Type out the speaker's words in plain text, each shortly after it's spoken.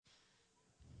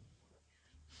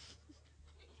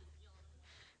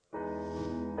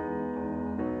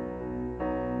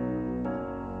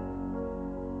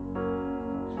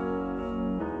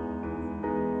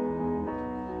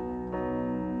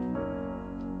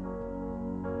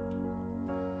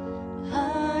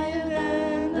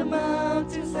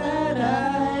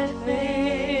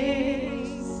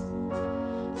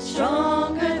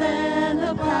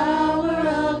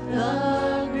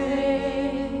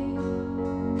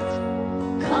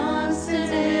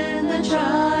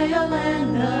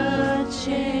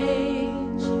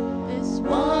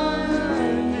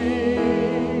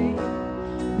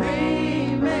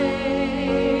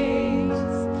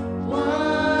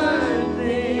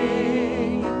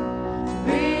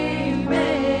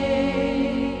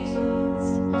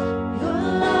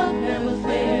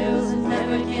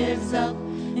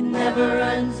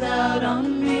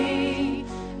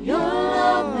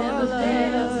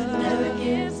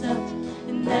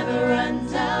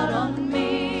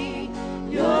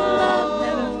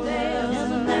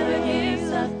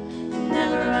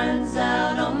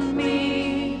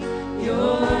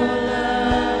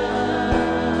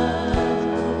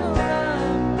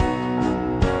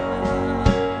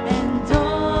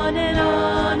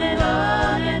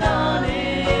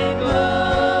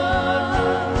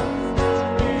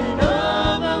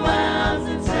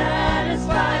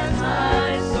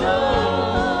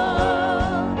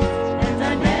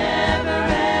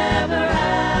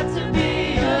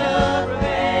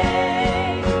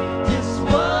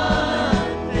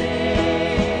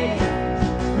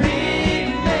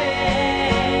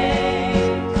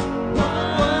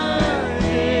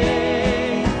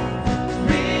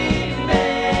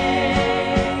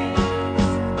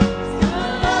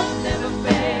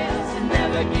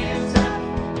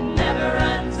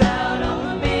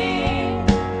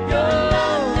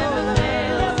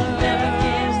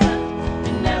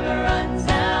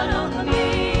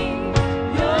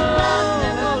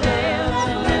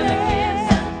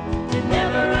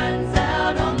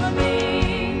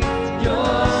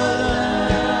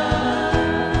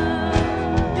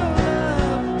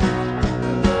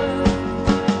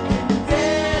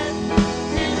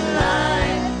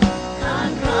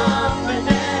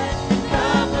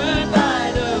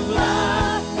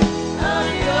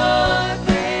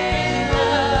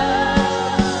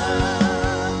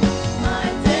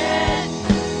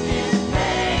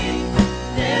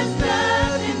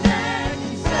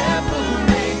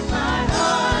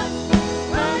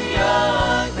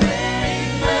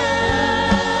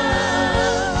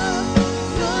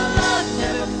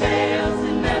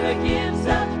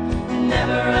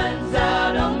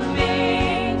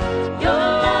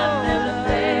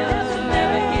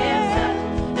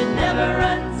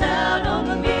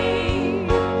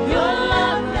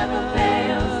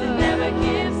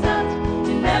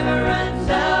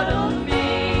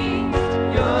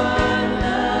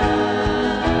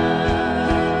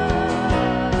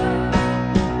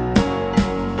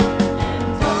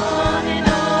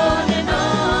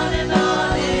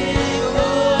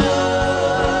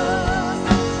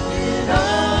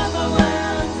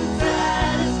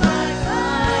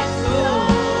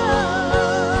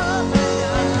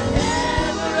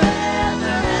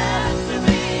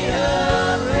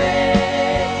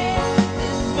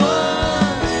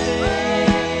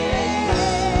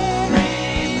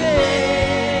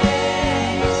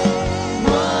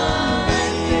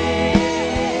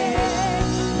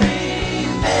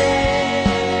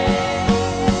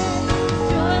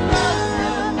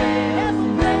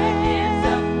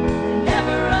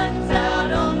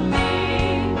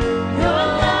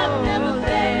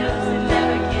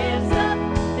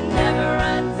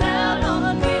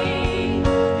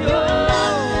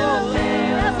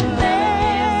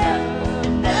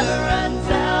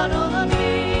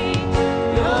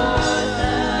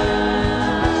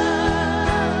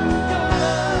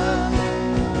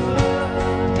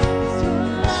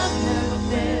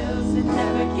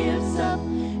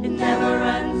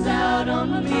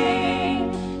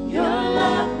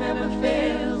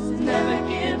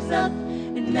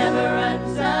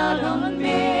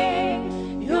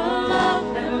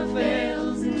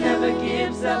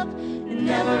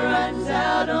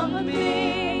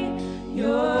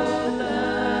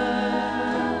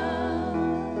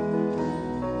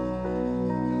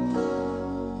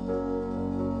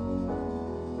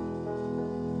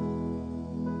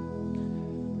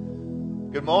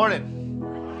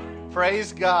morning.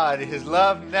 Praise God. His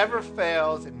love never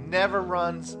fails. It never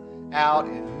runs out.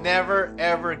 It never,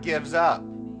 ever gives up.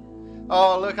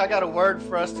 Oh, look, I got a word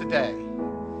for us today.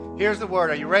 Here's the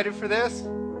word. Are you ready for this?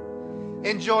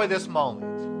 Enjoy this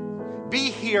moment. Be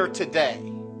here today.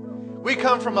 We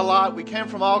come from a lot. We came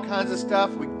from all kinds of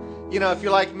stuff. If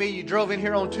you're like me, you drove in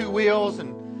here on 2 wheels,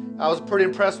 and I was pretty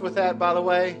impressed with that, by the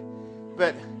way.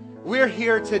 But we're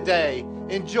here today.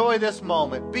 Enjoy this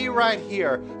moment. Be right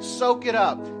here. Soak it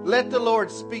up. Let the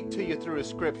Lord speak to you through His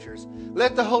Scriptures.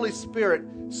 Let the Holy Spirit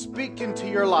speak into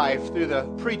your life through the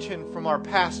preaching from our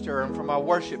pastor and from our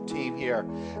worship team here.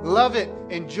 Love it.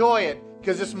 Enjoy it,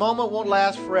 because this moment won't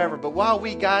last forever. But while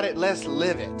we got it, let's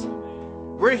live it.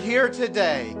 We're here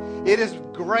today. It is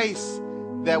grace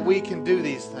that we can do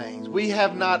these things. We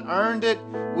have not earned it.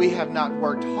 We have not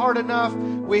worked hard enough.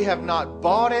 We have not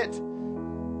bought it.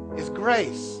 It's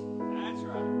grace. That's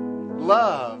right.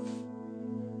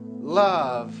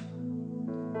 Love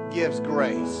gives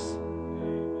grace.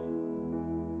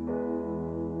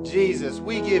 Jesus,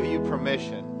 we give you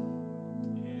permission.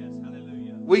 Yes,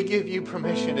 hallelujah. We give you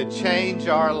permission to change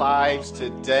our lives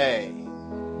today.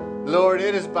 Lord,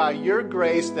 it is by your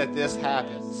grace that this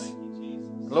happens. Thank you,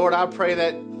 Jesus. Lord, I pray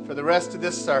that for the rest of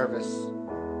this service,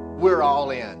 we're all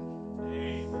in.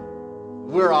 Amen.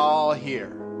 We're all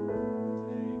here.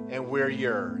 And we're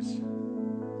yours.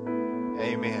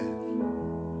 Amen.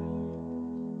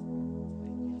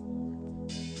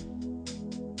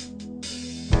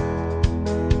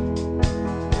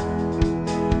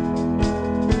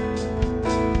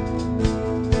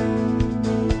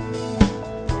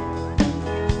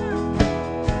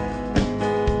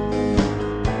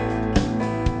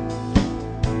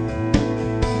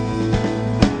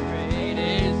 Great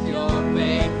is your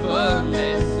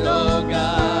faithfulness, O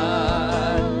God.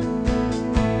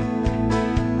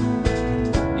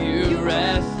 You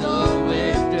wrestle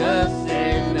with the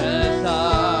sinner's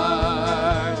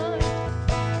heart.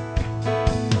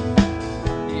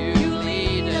 You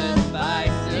lead us by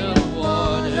still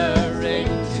water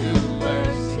into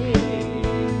mercy,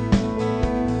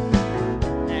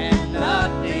 and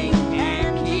nothing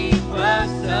can keep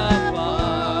us apart.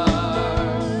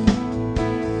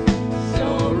 So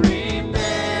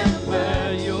remember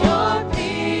your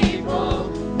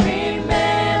people,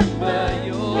 remember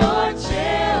your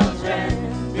children,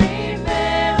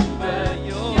 remember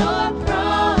your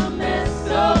promise,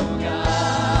 oh God.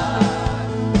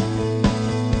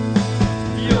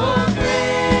 Your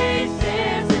grace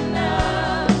is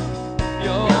enough.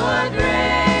 Your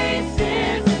grace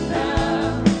is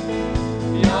enough.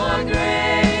 Your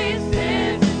grace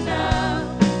is enough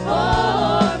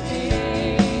for me.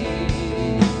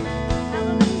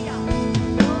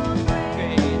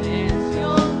 Great is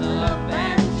your love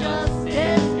and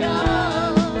justice,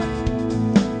 God.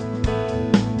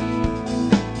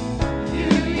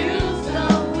 You use the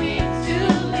weak to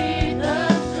lead the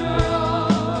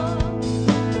strong.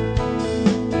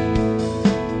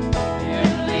 You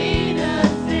lead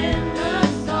us in the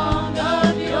song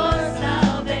of your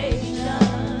salvation,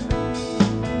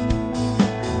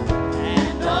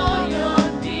 and all your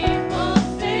people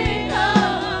sing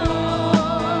along.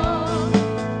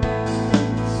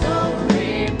 So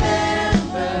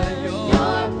remember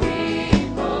your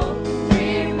people,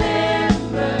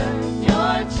 remember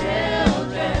your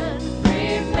children,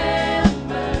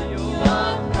 remember your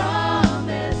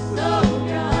promise, oh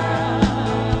God.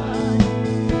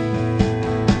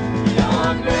 Your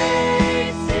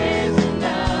grace is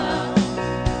enough.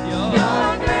 Your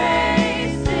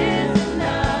grace is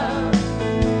enough.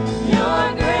 Your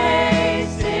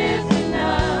grace is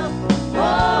enough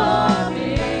for me.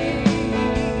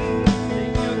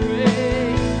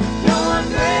 Your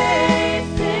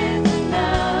grace is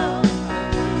enough.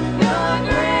 Your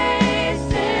grace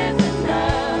is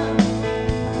enough.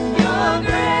 Your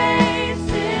grace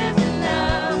is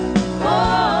enough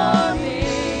for me.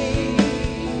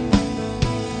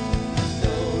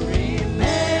 So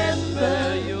remember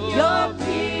your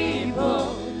people,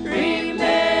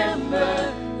 remember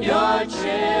your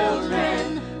children,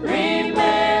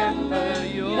 remember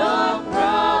your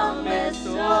promise,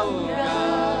 oh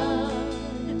God.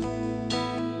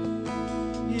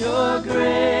 Your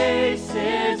grace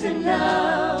is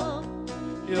enough.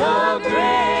 Your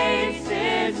grace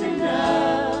is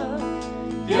enough.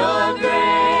 Your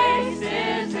grace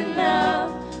is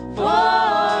enough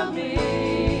for me.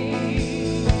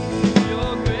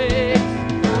 Your grace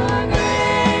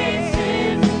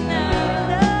is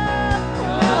enough.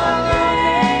 Your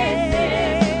grace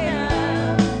is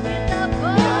enough.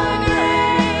 Your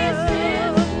grace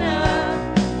is enough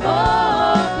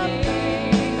for me.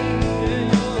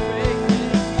 Your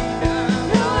grace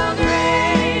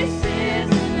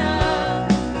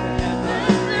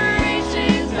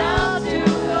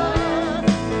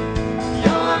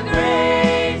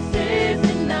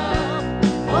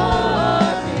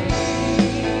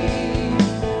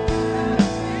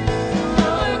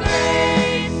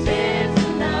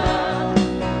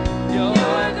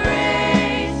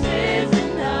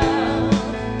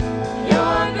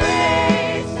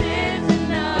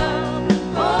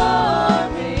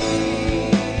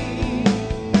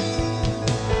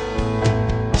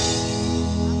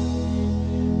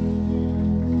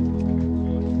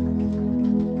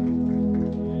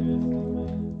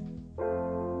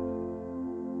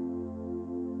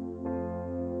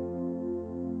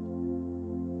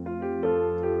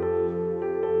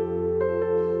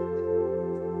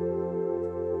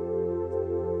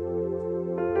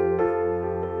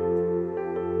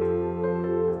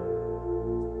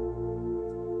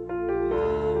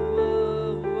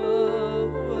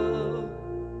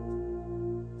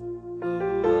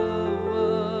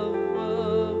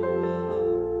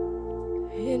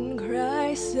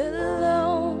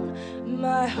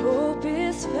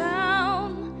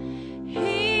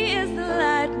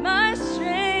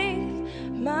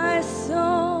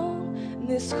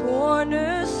this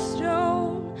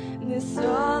cornerstone, this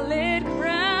solid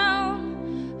ground,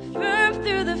 firm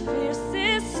through the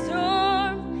fiercest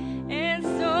storm and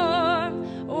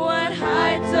storm. What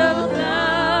heights of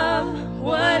love,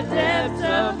 what depths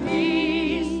of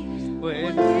peace,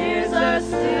 when fears are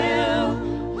still,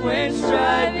 when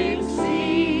striving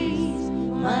cease.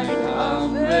 My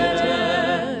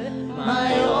comforter,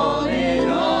 my all in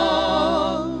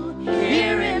all,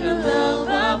 here in the love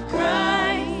of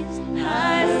Christ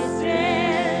I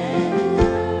stand.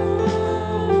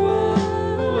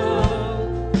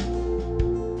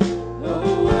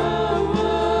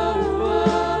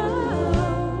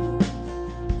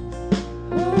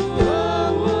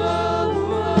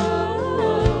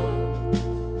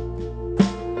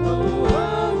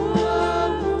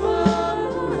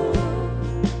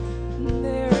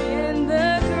 There in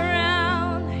the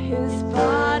ground his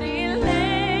body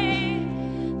lay,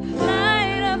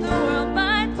 light of the world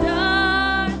by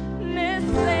darkness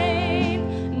slain,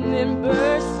 then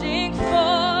bursting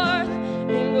forth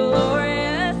in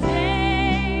glorious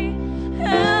day,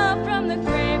 help from the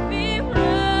grave he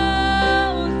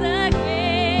rose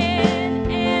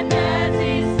again. And as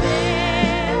he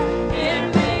stands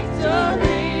in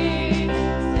victory,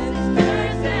 since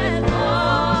curse has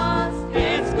lost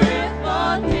its grip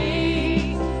on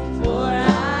me, for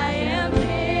I am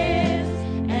his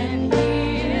and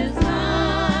he is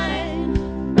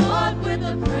mine, bought with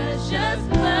the precious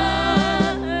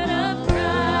blood of Christ.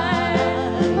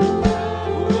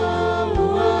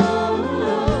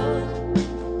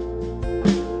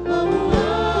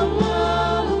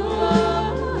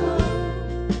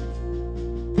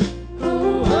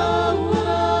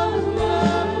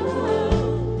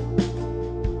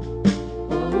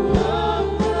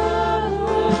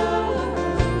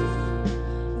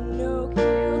 No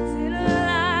guilt in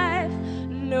life,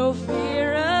 no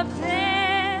fear of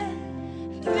death.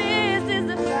 This is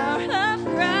the power of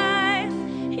Christ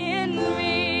in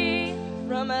me.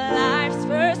 From life's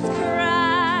first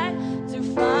cry to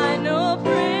final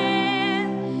breath,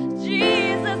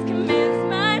 Jesus commands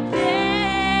my destiny.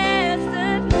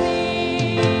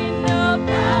 No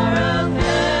power of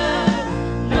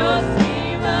earth, no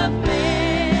scheme of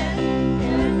man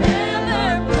can ever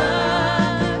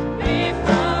pluck me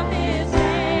from his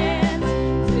hand,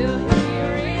 till he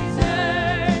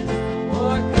returns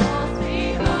or calls me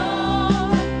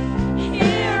home.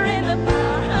 Here in the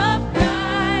power of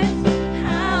Christ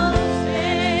I'll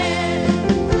stand.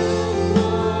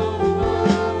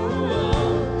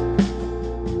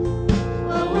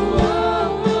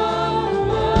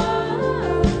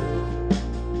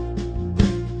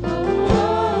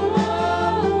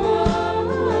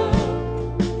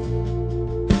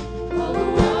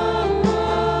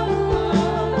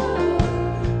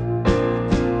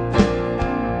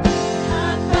 I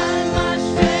find my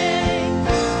strength,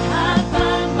 I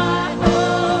find my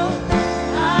hope,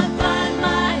 I find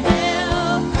my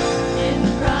help in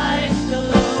Christ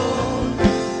alone.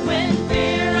 When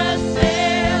fear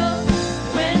assails,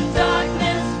 when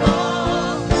darkness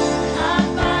falls, I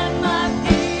find my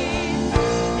peace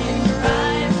in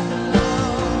Christ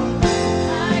alone.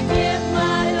 I give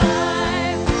my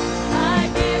life, I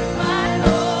give my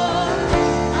Lord,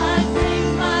 I sing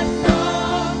my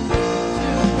song to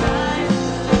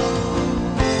Christ alone.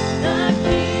 The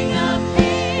King of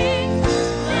Kings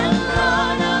and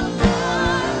Lord of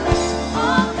Lords,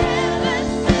 all heaven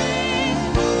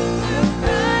sings to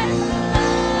Christ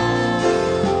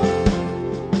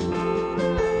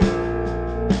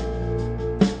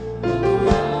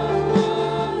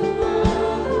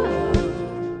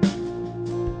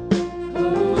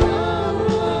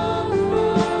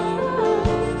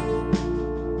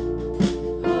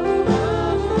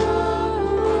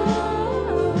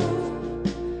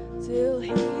till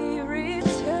he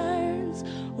returns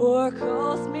or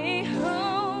calls me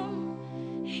home.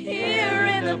 Here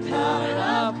in the power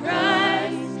of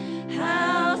Christ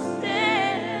I'll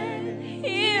stand.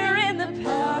 Here in the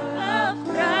power of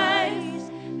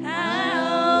Christ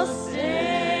I'll stand.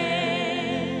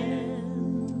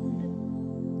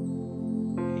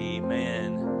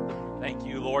 Amen. Thank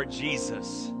you, Lord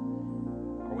Jesus.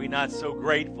 Are we not so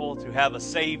grateful to have a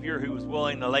Savior who was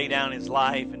willing to lay down his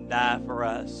life and die for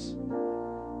us?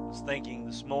 I was thinking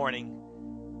this morning,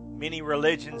 many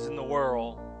religions in the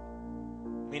world,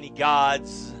 many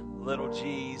gods, little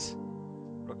g's,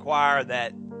 require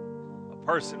that a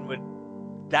person would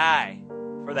die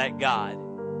for that God.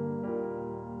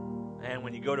 And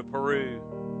when you go to Peru,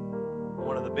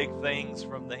 one of the big things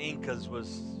from the Incas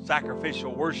was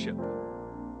sacrificial worship,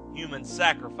 human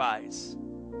sacrifice.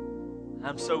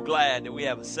 I'm so glad that we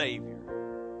have a Savior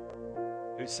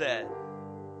who said,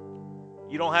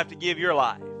 You don't have to give your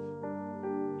life.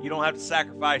 You don't have to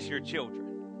sacrifice your children.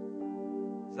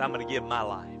 So I'm going to give my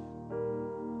life.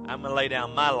 I'm going to lay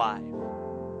down my life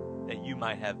that you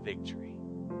might have victory.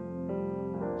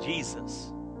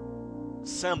 Jesus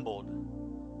assembled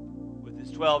with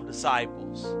his 12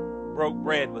 disciples, broke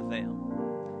bread with them.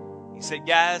 He said,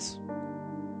 guys,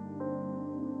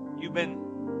 you've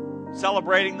been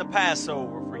celebrating the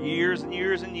Passover for years and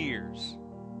years and years.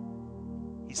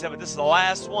 He said, but this is the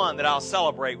last one that I'll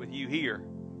celebrate with you here.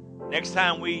 Next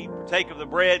time we partake of the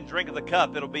bread and drink of the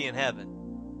cup, it'll be in heaven.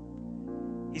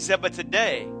 He said, but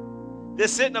today,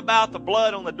 this isn't about the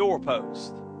blood on the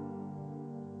doorpost.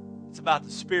 It's about the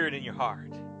Spirit in your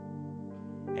heart.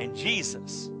 And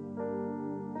Jesus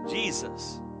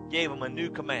gave him a new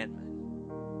commandment.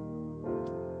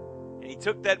 And he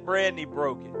took that bread and he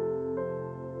broke it.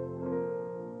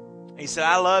 And he said,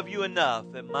 I love you enough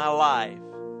that my life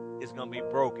is going to be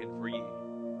broken for you.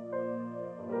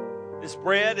 This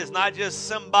bread is not just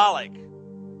symbolic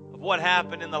of what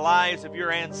happened in the lives of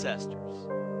your ancestors,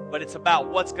 but it's about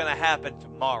what's going to happen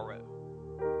tomorrow.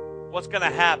 What's going to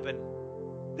happen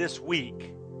this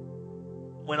week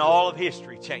when all of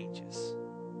history changes.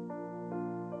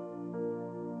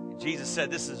 And Jesus said,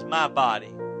 this is my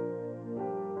body,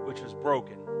 which was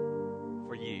broken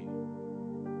for you.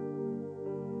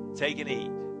 Take and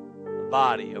eat the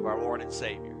body of our Lord and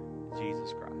Savior,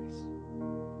 Jesus Christ.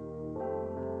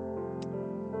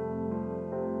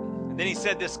 And then he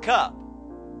said, this cup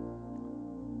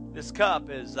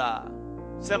is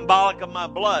symbolic of my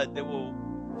blood that will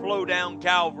flow down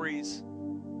Calvary's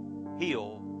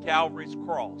hill, Calvary's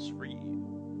cross for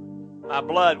you. My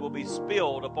blood will be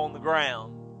spilled upon the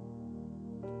ground,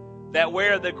 that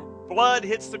where the blood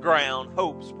hits the ground,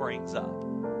 hope springs up.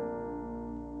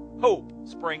 Hope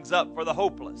springs up for the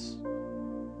hopeless.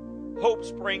 Hope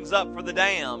springs up for the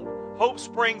damned. Hope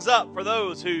springs up for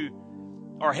those who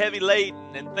are heavy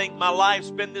laden and think my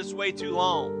life's been this way too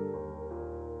long.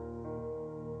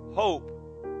 Hope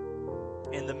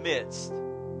in the midst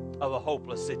of a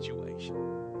hopeless situation.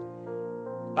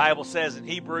 The Bible says in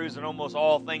Hebrews that almost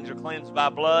all things are cleansed by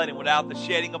blood, and without the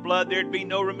shedding of blood there'd be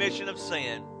no remission of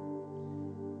sin.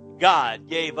 God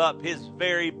gave up his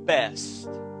very best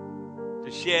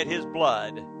to shed his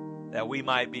blood that we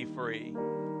might be free.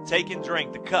 Take and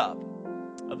drink the cup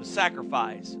of the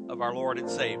sacrifice of our Lord and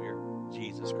Savior,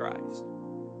 Jesus Christ.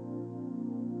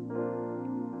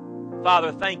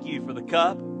 Father, thank you for the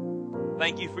cup.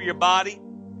 Thank you for your body.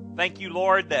 Thank you,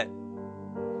 Lord, that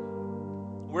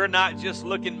we're not just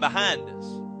looking behind us,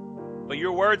 but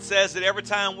your word says that every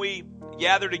time we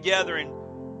gather together and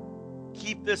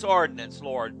keep this ordinance,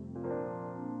 Lord,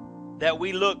 that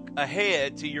we look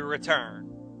ahead to your return.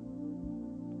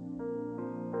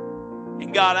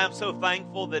 And God, I'm so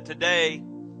thankful that today,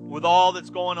 with all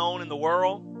that's going on in the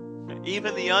world,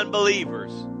 even the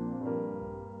unbelievers,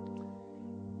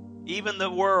 even the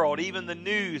world, even the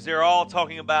news, they're all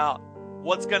talking about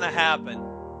what's going to happen.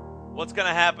 What's going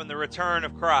to happen, the return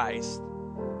of Christ.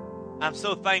 I'm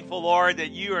so thankful, Lord,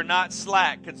 that you are not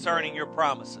slack concerning your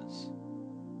promises.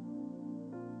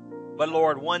 But,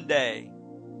 Lord, one day,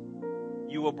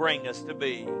 you will bring us to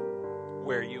be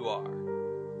where you are.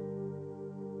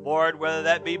 Lord, whether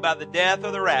that be by the death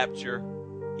or the rapture,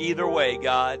 either way,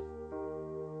 God,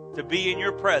 to be in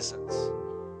your presence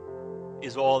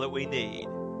is all that we need.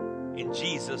 In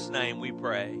Jesus' name we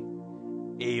pray.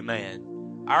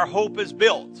 Amen. Our hope is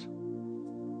built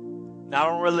not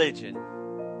on religion,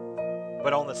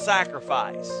 but on the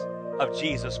sacrifice of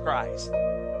Jesus Christ.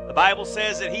 The Bible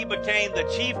says that he became the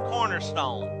chief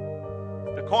cornerstone.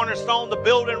 The cornerstone the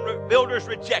builders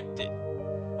rejected.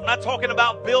 I'm not talking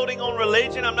about building on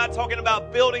religion. I'm not talking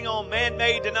about building on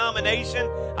man-made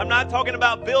denomination. I'm not talking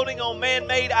about building on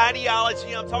man-made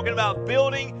ideology. I'm talking about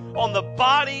building on the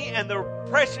body and the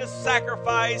precious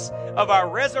sacrifice of our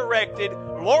resurrected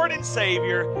Lord and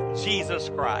Savior, Jesus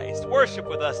Christ. Worship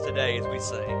with us today as we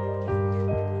sing.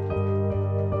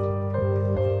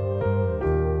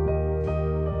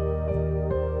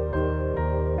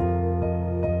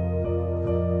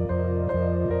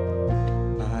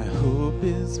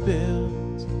 Is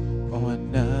built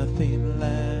on nothing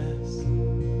less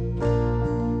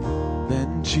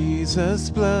than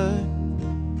Jesus' blood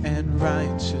and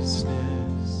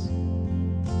righteousness.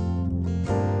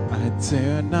 I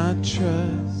dare not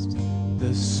trust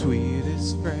the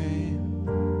sweetest frame,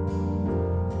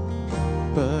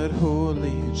 but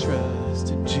wholly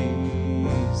trust in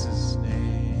Jesus'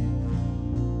 name.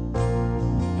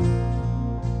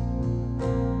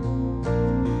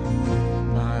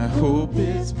 My hope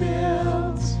is built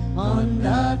on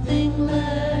nothing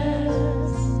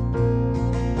less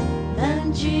than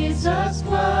in Jesus'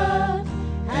 blood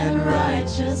and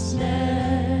righteousness.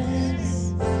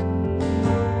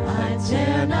 I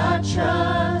dare not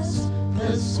trust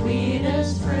the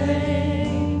sweetest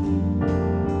frame,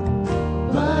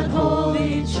 but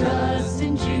wholly trust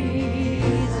in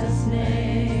Jesus'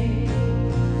 name.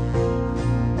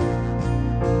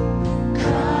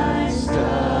 Christ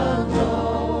alone,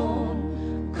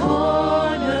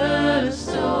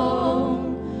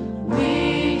 cornerstone,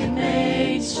 weak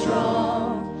made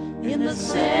strong in the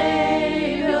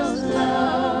Savior's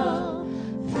love.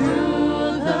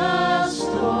 Through the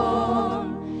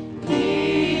storm,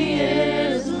 He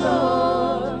is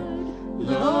Lord,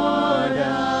 Lord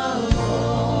of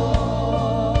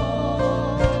all.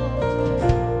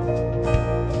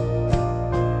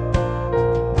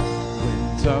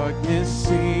 When darkness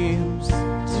seems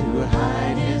to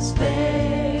Hide His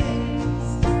face,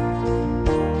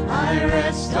 I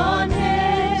rest on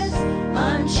His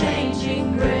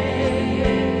unchanging grace.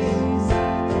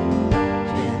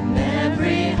 In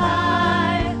every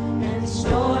high and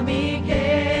stormy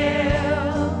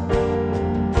gale,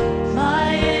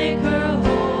 my anchor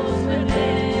holds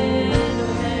within the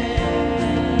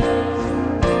veil.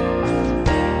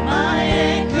 My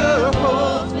anchor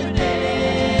holds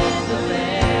within the veil.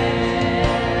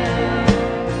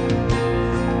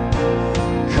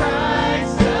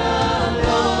 Christ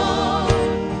alone,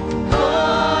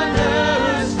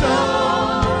 cornerstone,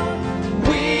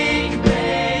 weak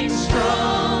made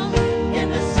strong in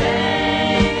the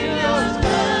Savior's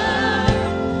love.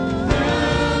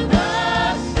 Through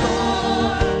the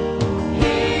storm,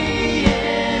 He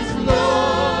is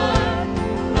Lord,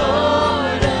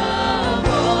 Lord of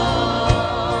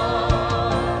all.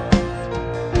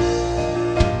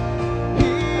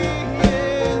 He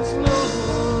is Lord,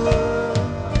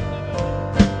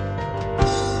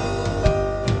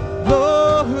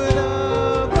 Lord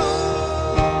of all.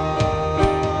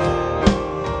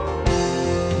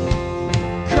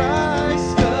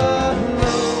 Christ alone,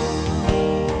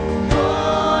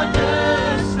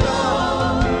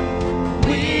 Cornerstone,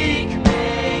 weak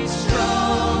made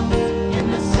strong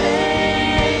in the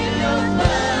Savior's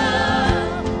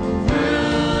love.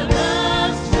 Through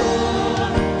the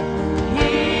storm,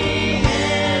 He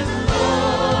is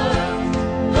Lord,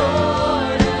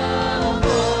 Lord of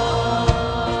all.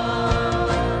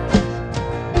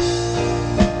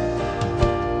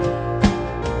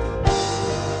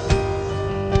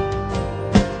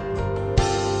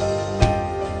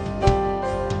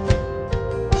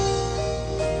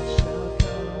 shall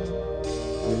come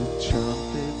with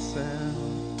trumpet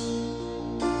sound.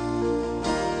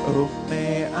 Oh,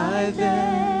 may I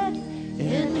then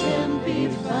In Him be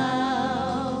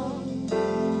found,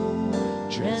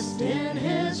 dressed in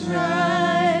His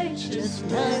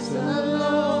righteousness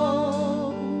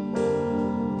alone,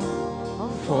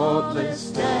 faultless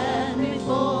stand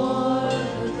before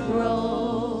the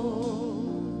throne.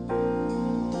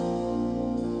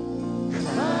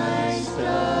 Christ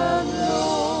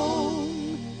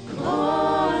alone,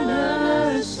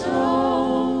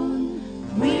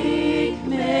 cornerstone, weak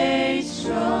made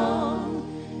strong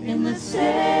in the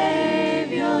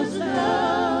Savior's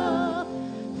love.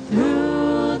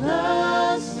 Through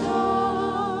the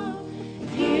storm,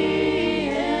 He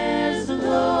is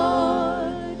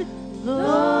Lord,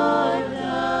 Lord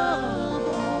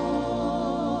of all.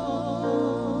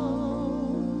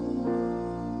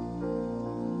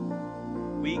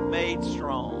 Weak made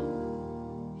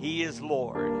strong. He is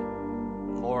Lord,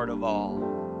 Lord of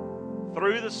all.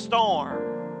 Through the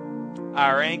storm,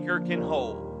 our anchor can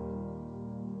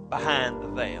hold behind the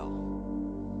veil.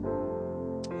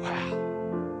 Wow.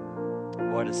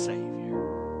 What a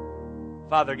Savior.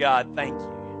 Father God, thank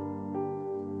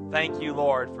you. Thank you,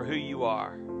 Lord, for who you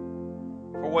are,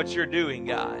 for what you're doing,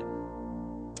 God.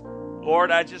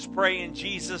 Lord, I just pray in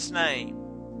Jesus' name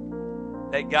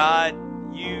that, God,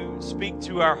 you speak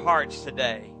to our hearts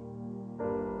today.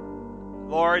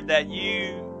 Lord, that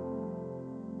you,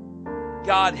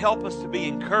 God, help us to be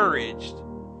encouraged.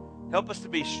 Help us to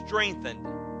be strengthened.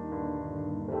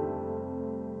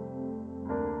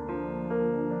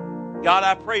 God,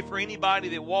 I pray for anybody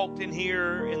that walked in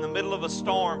here in the middle of a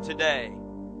storm today,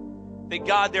 that,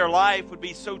 God, their life would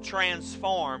be so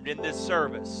transformed in this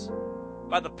service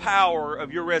by the power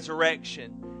of your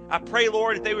resurrection. I pray,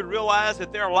 Lord, that they would realize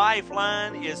that their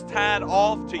lifeline is tied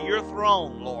off to your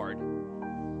throne, Lord.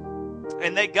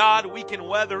 And that, God, we can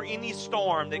weather any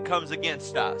storm that comes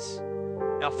against us.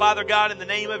 Now, Father God, in the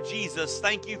name of Jesus,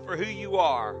 thank you for who you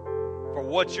are, for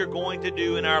what you're going to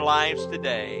do in our lives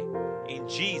today. In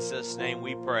Jesus' name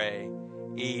we pray.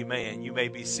 Amen. You may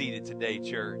be seated today,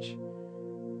 church.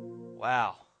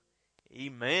 Wow.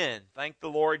 Amen. Thank the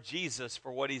Lord Jesus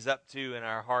for what He's up to in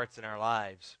our hearts and our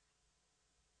lives.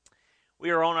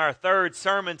 We are on our third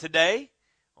sermon today,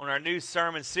 on our new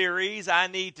sermon series, I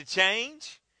Need to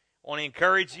Change. I want to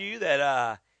encourage you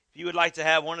that if you would like to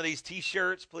have one of these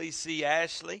t-shirts, please see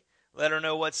Ashley. Let her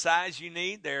know what size you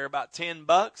need. They're about $10.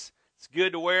 It's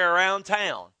good to wear around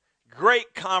town.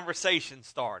 Great conversation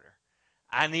starter.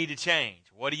 I need to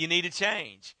change. What do you need to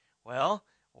change? Well,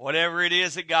 whatever it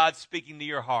is that God's speaking to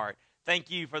your heart.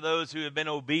 Thank you for those who have been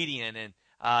obedient and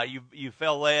you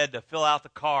felt led to fill out the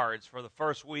cards for the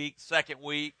first week, second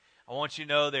week. I want you to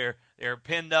know they're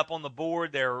pinned up on the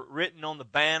board. They're written on the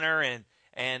banner,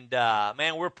 and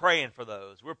man, we're praying for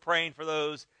those. We're praying for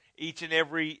those each and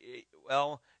every,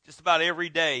 just about every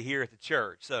day here at the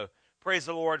church. So praise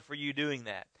the Lord for you doing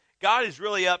that. God is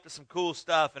really up to some cool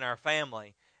stuff in our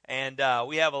family, and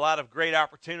we have a lot of great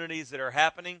opportunities that are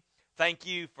happening. Thank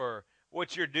you for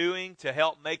what you're doing to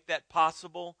help make that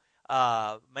possible.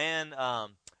 Our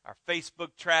Facebook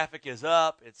traffic is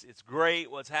up. It's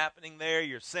great what's happening there.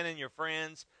 You're sending your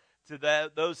friends to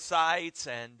those sites,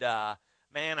 and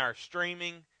our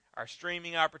streaming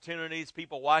opportunities,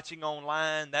 people watching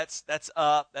online, that's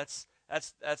up. That's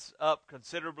up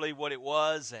considerably what it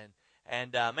was,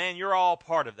 and you're all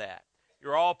part of that.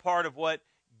 You're all part of what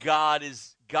God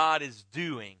is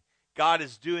doing. God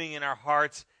is doing in our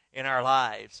hearts, in our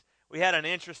lives. We had an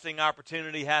interesting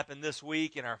opportunity happen this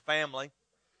week in our family.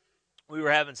 We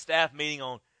were having staff meeting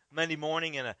on Monday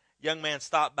morning, and a young man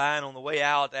stopped by, and on the way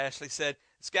out, Ashley said,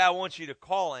 "This guy wants you to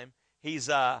call him. He's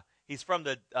from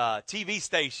the TV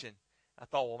station." I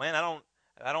thought, well, man,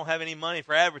 I don't have any money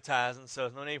for advertising, so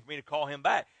there's no need for me to call him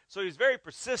back. So he was very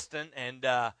persistent and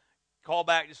called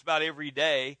back just about every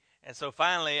day. And so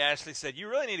finally, Ashley said, "You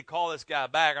really need to call this guy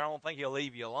back. I don't think he'll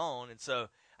leave you alone." And so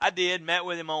I did, met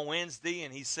with him on Wednesday,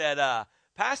 and he said,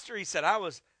 "Pastor," he said, I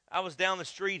was down the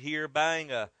street here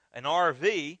buying an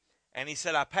RV, and he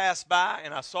said, "I passed by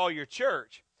and I saw your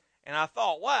church." And I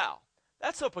thought, wow,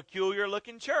 that's a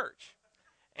peculiar-looking church.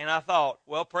 And I thought,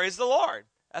 well, praise the Lord.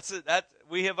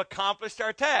 We have accomplished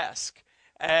our task.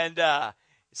 And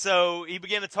so he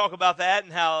began to talk about that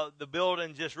and how the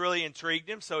building just really intrigued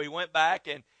him. So he went back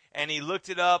and he looked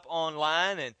it up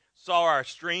online and saw our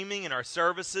streaming and our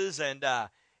services. And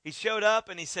he showed up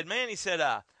and he said,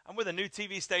 "I'm with a new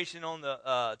TV station on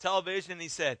the television." He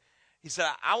said,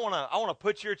 I want to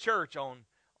put your church on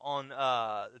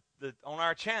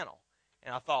our channel.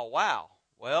 And I thought, wow,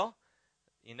 well,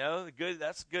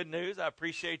 that's good news. I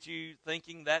appreciate you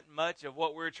thinking that much of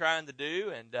what we're trying to do.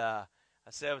 And I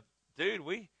said, "Dude,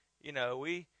 we ain't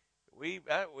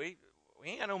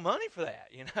got no money for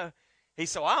that, He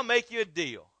said, "Well, I'll make you a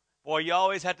deal." Boy, you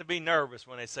always have to be nervous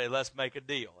when they say, "Let's make a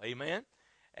deal." Amen.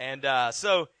 And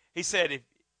so he said,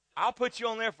 "I'll put you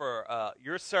on there for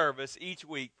your service each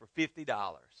week for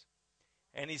 $50.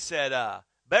 And he said,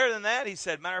 better than that, he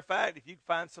said, matter of fact, if you can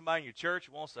find somebody in your church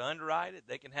who wants to underwrite it,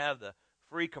 they can have the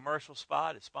free commercial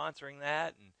spot is sponsoring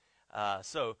that. And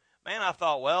so, man, I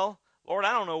thought, well, Lord,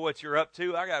 I don't know what you're up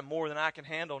to. I got more than I can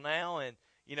handle now. And,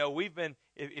 we've been,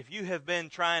 if you have been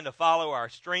trying to follow our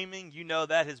streaming,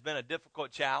 that has been a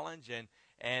difficult challenge.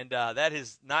 And that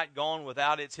has not gone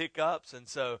without its hiccups. And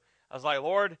so I was like,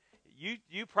 Lord,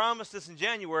 you promised us in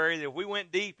January that if we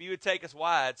went deep, you would take us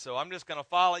wide. So I'm just going to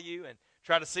follow you and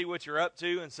try to see what you're up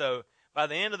to. And so by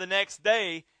the end of the next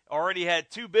day, already had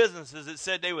 2 businesses that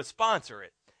said they would sponsor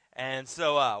it. And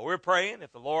so we're praying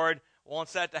if the Lord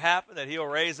wants that to happen, that he'll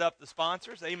raise up the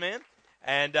sponsors. Amen.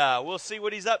 And we'll see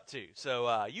what he's up to.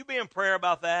 So you be in prayer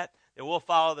about that we'll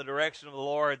follow the direction of the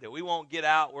Lord, that we won't get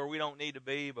out where we don't need to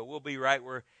be, but we'll be right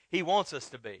where he wants us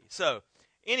to be. So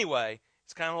anyway,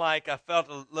 it's kind of like I felt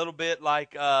a little bit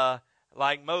like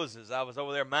Moses. I was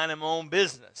over there minding my own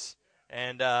business.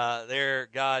 And there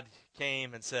God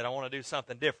came and said, I want to do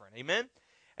something different. Amen?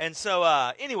 And so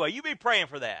anyway, you be praying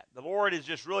for that. The Lord has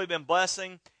just really been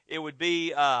blessing. It would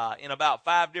be in about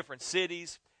 5 different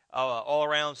cities all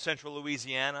around central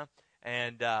Louisiana.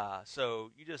 And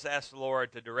so you just ask the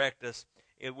Lord to direct us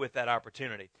with that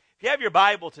opportunity. If you have your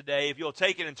Bible today, if you'll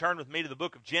take it and turn with me to the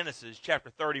book of Genesis,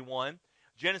 chapter 31.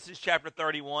 Genesis chapter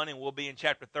 31, and we'll be in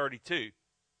chapter 32.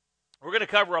 We're going to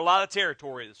cover a lot of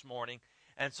territory this morning.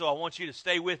 And so I want you to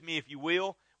stay with me if you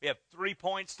will. We have 3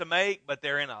 points to make, but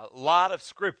they're in a lot of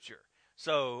Scripture.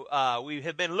 So we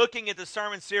have been looking at the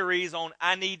sermon series on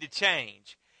I Need to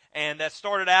Change. And that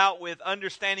started out with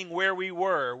understanding where we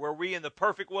were. Were we in the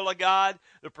perfect will of God,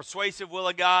 the persuasive will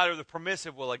of God, or the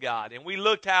permissive will of God? And we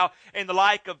looked how in the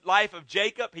life of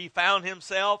Jacob, he found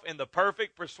himself in the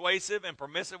perfect, persuasive, and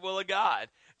permissive will of God.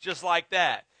 Just like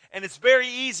that. And it's very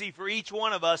easy for each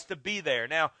one of us to be there.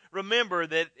 Now, remember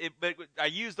that I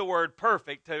use the word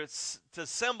perfect to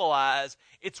symbolize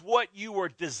it's what you were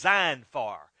designed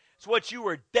for. It's what you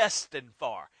were destined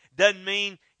for. Doesn't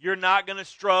mean you're not going to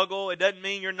struggle. It doesn't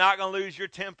mean you're not going to lose your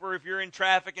temper if you're in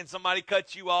traffic and somebody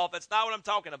cuts you off. That's not what I'm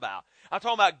talking about. I'm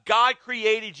talking about God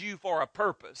created you for a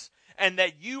purpose, and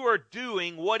that you are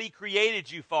doing what He created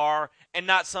you for and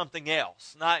not something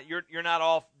else. You're not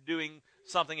off doing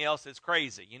something else that's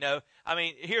crazy, you know. I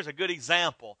mean, here's a good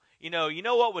example. You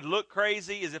know what would look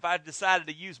crazy is if I decided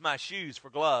to use my shoes for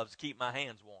gloves to keep my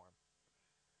hands warm.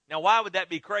 Now, why would that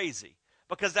be crazy?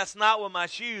 Because that's not what my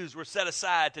shoes were set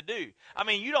aside to do. I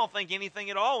mean, you don't think anything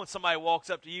at all when somebody walks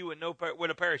up to you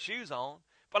with a pair of shoes on.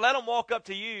 But let them walk up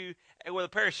to you with a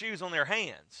pair of shoes on their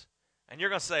hands. And you're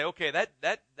going to say, okay,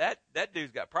 that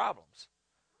dude's got problems.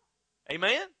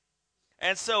 Amen?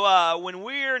 And so when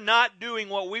we're not doing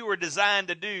what we were designed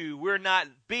to do, we're not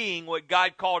being what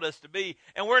God called us to be,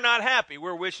 and we're not happy.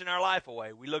 We're wishing our life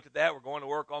away. We looked at that. We're going to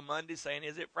work on Monday saying,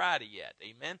 is it Friday yet?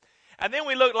 Amen? And then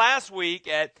we looked last week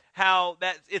at how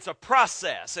that it's a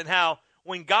process, and how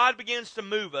when God begins to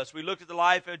move us, we looked at the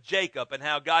life of Jacob and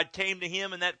how God came to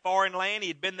him in that foreign land. He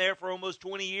had been there for almost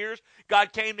 20 years.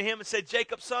 God came to him and said,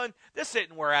 Jacob, son, this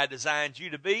isn't where I designed you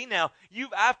to be. Now,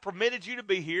 I've permitted you to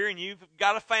be here, and you've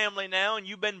got a family now, and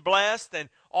you've been blessed, and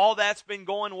all that's been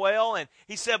going well. And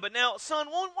he said, but now, son,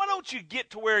 why don't you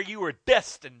get to where you were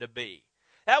destined to be?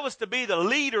 That was to be the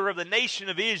leader of the nation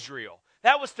of Israel.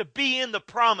 That was to be in the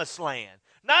promised land.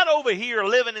 Not over here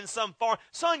living in some foreign.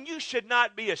 Son, you should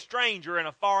not be a stranger in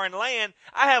a foreign land.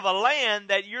 I have a land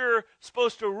that you're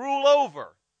supposed to rule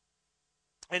over.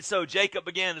 And so Jacob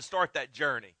began to start that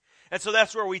journey. And so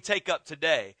that's where we take up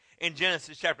today in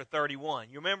Genesis chapter 31.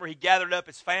 You remember he gathered up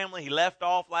his family. He left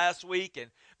off last week.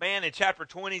 And man, in chapter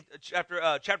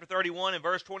 31 and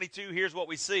verse 22, here's what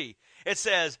we see. It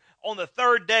says, on the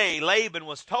third day, Laban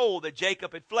was told that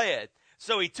Jacob had fled.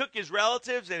 So he took his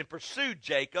relatives and pursued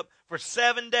Jacob for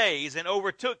 7 days and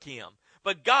overtook him.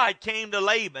 But God came to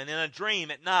Laban in a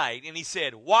dream at night, and he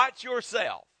said, watch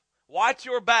yourself, watch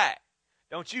your back.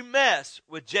 Don't you mess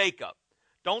with Jacob.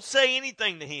 Don't say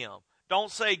anything to him.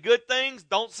 Don't say good things,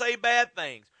 don't say bad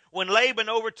things. When Laban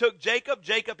overtook Jacob,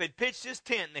 Jacob had pitched his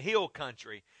tent in the hill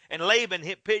country, and Laban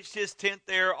had pitched his tent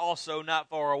there also not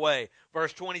far away.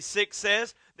 Verse 26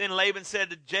 says, then Laban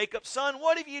said to Jacob, son,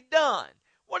 what have you done?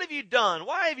 What have you done?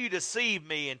 Why have you deceived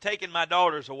me and taken my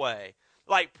daughters away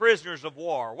like prisoners of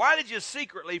war? Why did you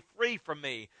secretly flee from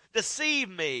me, deceive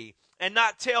me, and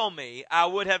not tell me? I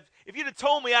would have, if you'd have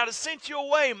told me, I'd have sent you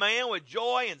away, man, with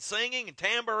joy and singing and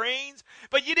tambourines.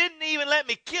 But you didn't even let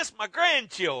me kiss my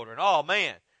grandchildren. Oh,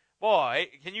 man. Boy,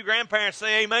 can you grandparents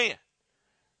say amen?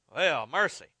 Well,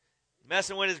 mercy.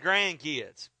 Messing with his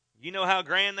grandkids. You know how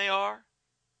grand they are?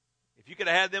 If you could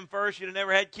have had them first, you'd have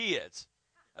never had kids.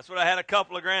 That's what I had a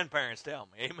couple of grandparents tell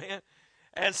me. Amen.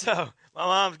 And so my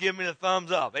mom's giving me the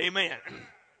thumbs up. Amen.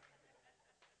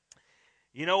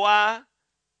 You know why?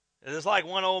 It's like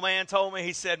one old man told me.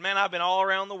 He said, man, I've been all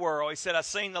around the world. He said, I've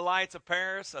seen the lights of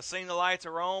Paris. I've seen the lights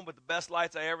of Rome. But the best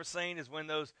lights I ever seen is when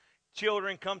those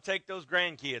children come take those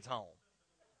grandkids home.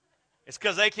 It's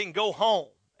because they can go home.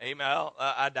 Amen.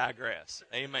 I digress.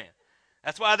 Amen.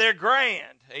 That's why they're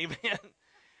grand. Amen.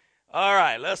 All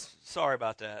right. Sorry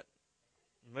about that.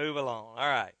 Move along. All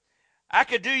right. I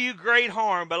could do you great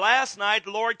harm, but last night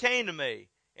the Lord came to me,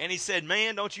 and he said,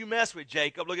 man, don't you mess with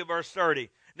Jacob. Look at verse 30.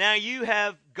 Now you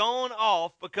have gone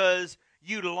off because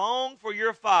you long for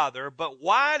your father, but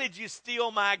why did you steal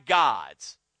my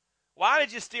gods? Why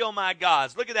did you steal my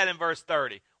gods? Look at that in verse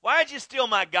 30. Why did you steal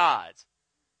my gods?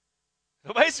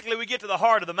 So basically we get to the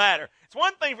heart of the matter. It's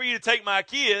one thing for you to take my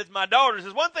kids, my daughters.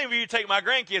 It's one thing for you to take my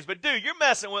grandkids, but dude, you're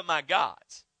messing with my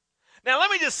gods. Now,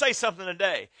 let me just say something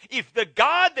today. If the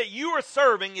God that you are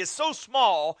serving is so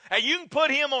small and you can put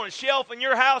him on a shelf in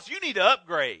your house, you need to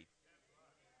upgrade.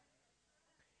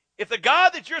 If the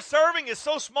God that you're serving is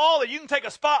so small that you can take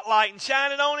a spotlight and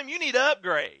shine it on him, you need to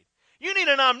upgrade. You need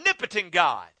an omnipotent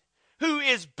God who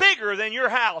is bigger than your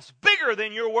house, bigger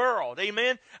than your world.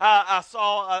 Amen? I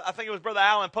saw, I think it was Brother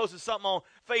Allen posted something on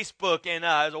Facebook, and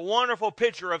it was a wonderful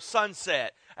picture of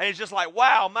sunset. And it's just like,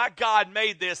 wow, my God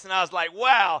made this. And I was like,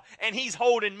 wow, and he's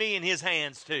holding me in his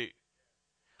hands too.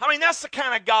 I mean, that's the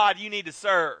kind of God you need to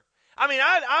serve. I mean,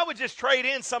 I would just trade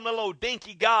in some little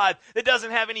dinky God that doesn't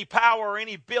have any power or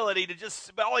any ability to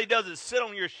just, but all he does is sit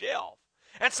on your shelf.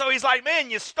 And so he's like, man,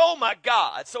 you stole my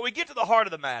God. So we get to the heart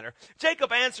of the matter.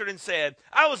 Jacob answered and said,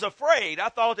 I was afraid. I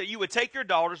thought that you would take your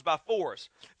daughters by force.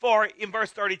 For in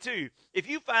verse 32, if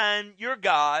you find your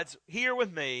gods here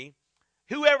with me,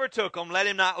 whoever took them, let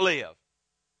him not live.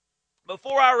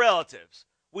 before our relatives,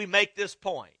 we make this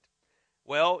point.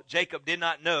 Well, Jacob did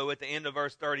not know at the end of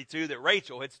verse 32 that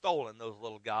Rachel had stolen those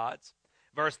little gods.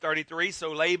 Verse 33,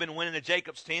 so Laban went into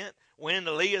Jacob's tent, went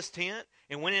into Leah's tent,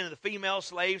 and went into the female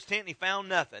slave's tent, and he found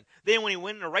nothing. Then when he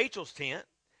went into Rachel's tent,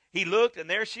 he looked, and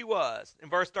there she was. In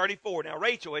verse 34, now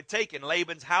Rachel had taken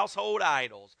Laban's household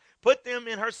idols, put them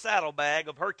in her saddlebag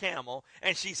of her camel,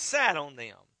 and she sat on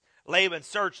them. Laban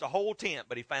searched the whole tent,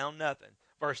 but he found nothing.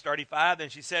 Verse 35, then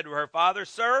she said to her father,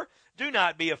 Sir, do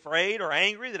not be afraid or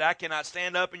angry that I cannot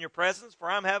stand up in your presence,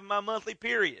 for I'm having my monthly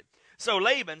period. So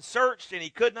Laban searched, and he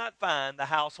could not find the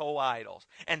household idols.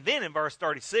 And then in verse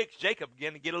 36, Jacob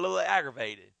began to get a little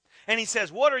aggravated. And he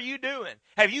says, what are you doing?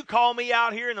 Have you called me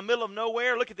out here in the middle of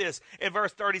nowhere? Look at this in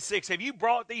verse 36. Have you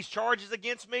brought these charges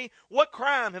against me? What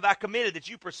crime have I committed that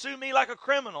you pursue me like a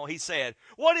criminal? He said.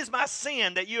 What is my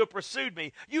sin that you have pursued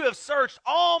me? You have searched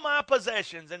all my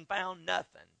possessions and found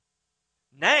nothing.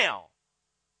 Now,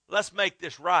 let's make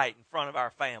this right in front of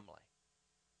our family.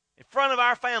 In front of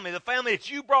our family, the family that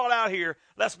you brought out here,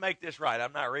 let's make this right.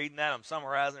 I'm not reading that. I'm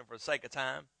summarizing it for the sake of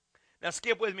time. Now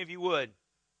skip with me if you would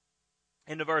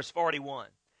into verse 41.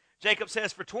 Jacob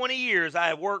says, for 20 years I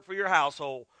have worked for your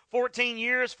household, 14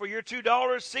 years for your 2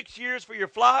 daughters, 6 years for your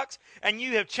flocks, and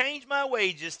you have changed my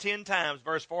wages 10 times.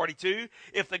 Verse 42,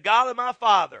 if the God of my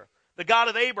father, the God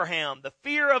of Abraham, the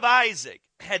fear of Isaac,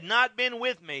 had not been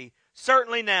with me,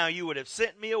 certainly now you would have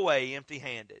sent me away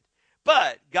empty-handed.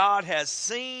 But God has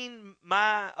seen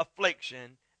my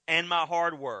affliction and my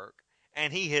hard work,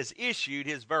 and he has issued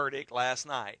his verdict last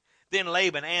night. Then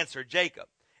Laban answered Jacob,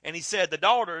 and he said, the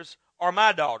daughters are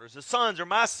my daughters, the sons are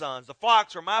my sons, the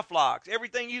flocks are my flocks.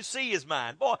 Everything you see is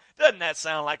mine. Boy, doesn't that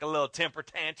sound like a little temper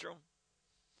tantrum?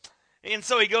 And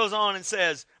so he goes on and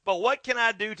says, but what can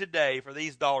I do today for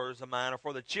these daughters of mine or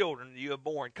for the children that you have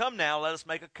borne? Come now, let us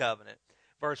make a covenant.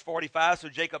 Verse 45, so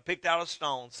Jacob picked out a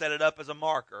stone, set it up as a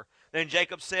marker. Then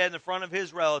Jacob said in the front of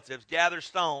his relatives, gather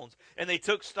stones. And they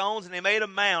took stones and they made a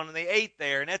mound and they ate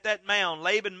there. And at that mound,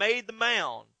 Laban made the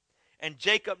mound. And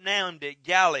Jacob named it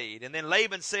Galeed. And then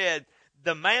Laban said,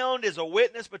 the mound is a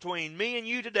witness between me and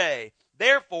you today.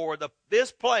 Therefore,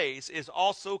 this place is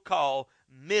also called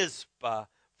Mizpah,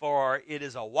 for it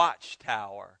is a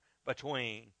watchtower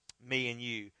between me and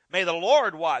you. May the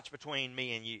Lord watch between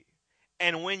me and you.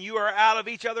 And when you are out of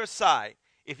each other's sight,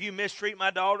 if you mistreat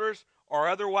my daughters or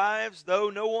other wives,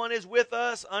 though no one is with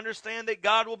us, understand that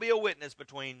God will be a witness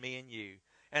between me and you.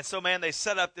 And so, man, they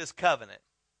set up this covenant.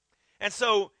 And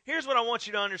so here's what I want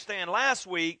you to understand. Last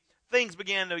week, things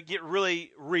began to get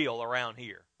really real around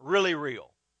here. Really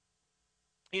real.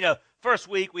 You know, first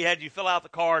week we had you fill out the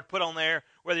card, put on there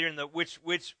whether you're in the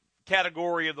which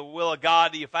category of the will of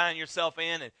God do you find yourself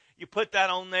in, and you put that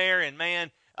on there, and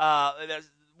man, that's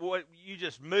what you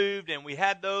just moved, and we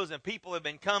had those, and people have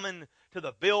been coming to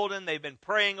the building. They've been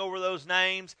praying over those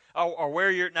names, or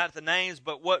where you're, not the names,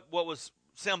 but what was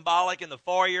symbolic in the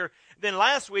foyer. Then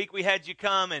last week we had you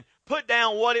come and put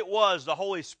down what it was the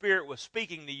Holy Spirit was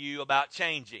speaking to you about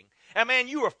changing. And man,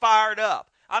 you were fired up.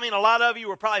 I mean, a lot of you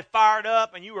were probably fired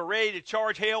up and you were ready to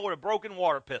charge hell with a broken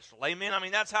water pistol. Amen? I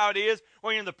mean, that's how it is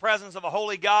when you're in the presence of a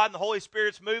holy God and the Holy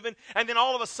Spirit's moving. And then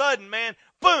all of a sudden, man,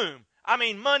 boom. I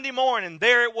mean, Monday morning,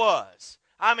 there it was.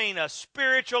 I mean, a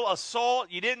spiritual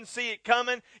assault. You didn't see it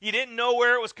coming. You didn't know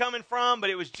where it was coming from, but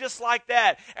it was just like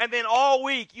that. And then all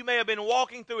week, you may have been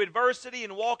walking through adversity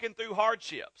and walking through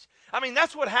hardships. I mean,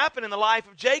 that's what happened in the life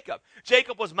of Jacob.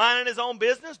 Jacob was minding his own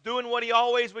business, doing what he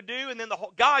always would do, and then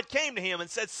God came to him and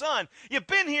said, son, you've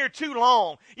been here too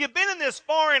long. You've been in this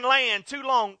foreign land too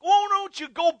long. Why don't you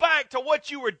go back to what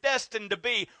you were destined to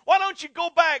be? Why don't you go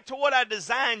back to what I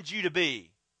designed you to be?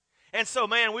 And so,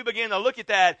 man, we began to look at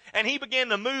that, and he began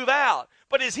to move out.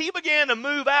 But as he began to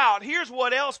move out, here's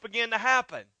what else began to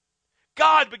happen.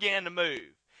 God began to move.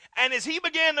 And as he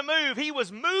began to move, he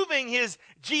was moving his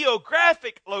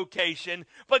geographic location,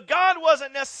 but God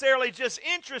wasn't necessarily just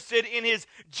interested in his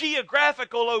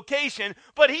geographical location,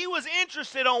 but he was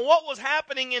interested on what was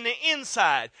happening in the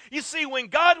inside. You see, when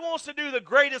God wants to do the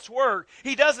greatest work,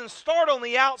 he doesn't start on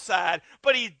the outside,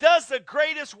 but he does the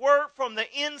greatest work from the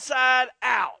inside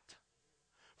out.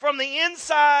 From the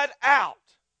inside out.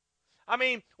 I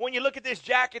mean, when you look at this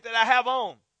jacket that I have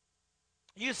on,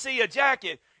 you see a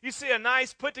jacket. You see a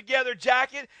nice put-together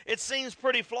jacket. It seems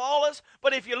pretty flawless.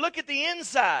 But if you look at the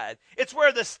inside, it's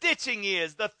where the stitching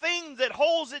is. The thing that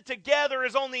holds it together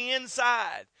is on the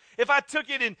inside. If I took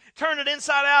it and turned it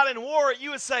inside out and wore it, you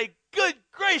would say, good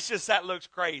gracious, that looks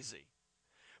crazy.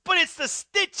 But it's the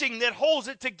stitching that holds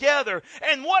it together.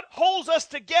 And what holds us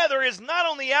together is not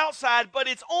on the outside, but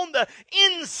it's on the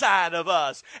inside of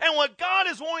us. And what God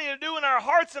is wanting to do in our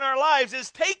hearts and our lives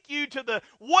is take you to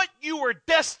what you were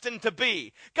destined to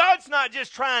be. God's not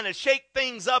just trying to shake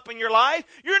things up in your life.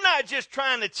 You're not just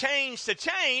trying to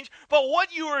change, but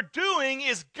what you are doing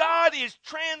is God is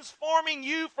transforming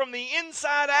you from the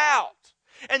inside out.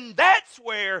 And that's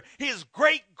where His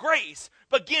great grace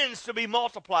begins to be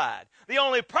multiplied. The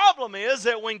only problem is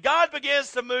that when God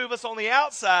begins to move us on the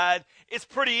outside, it's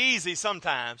pretty easy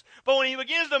sometimes. But when He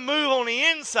begins to move on the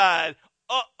inside,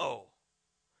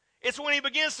 it's when He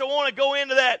begins to want to go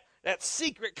into that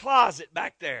secret closet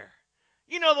back there.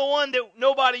 You know, the one that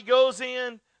nobody goes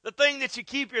in? The thing that you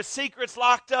keep your secrets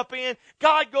locked up in,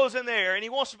 God goes in there and He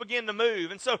wants to begin to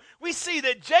move. And so we see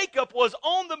that Jacob was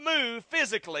on the move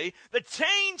physically. The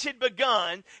change had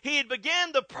begun. He had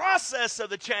began the process of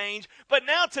the change. But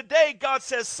now today God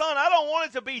says, son, I don't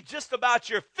want it to be just about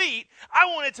your feet. I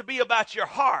want it to be about your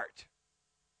heart.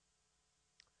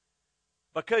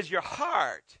 Because your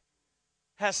heart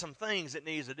has some things it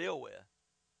needs to deal with.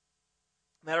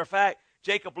 Matter of fact,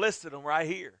 Jacob listed them right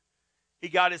here. He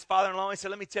got his father-in-law. He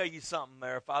said, let me tell you something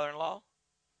there, father-in-law.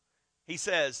 He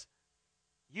says,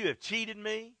 you have cheated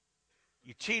me.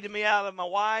 You cheated me out of my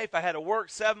wife. I had to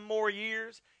work 7 more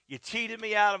years. You cheated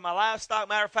me out of my livestock.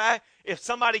 Matter of fact, if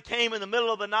somebody came in the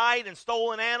middle of the night and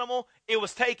stole an animal, it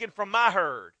was taken from my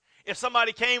herd. If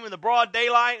somebody came in the broad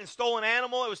daylight and stole an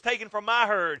animal, it was taken from my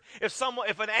herd. If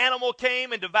an animal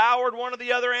came and devoured one of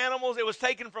the other animals, it was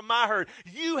taken from my herd.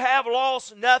 You have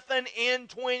lost nothing in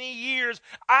 20 years.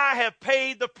 I have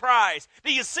paid the price.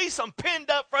 Do you see some pinned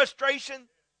up frustration?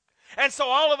 And so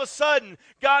all of a sudden,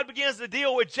 God begins to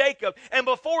deal with Jacob. And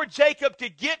before Jacob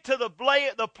could get to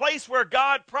the place where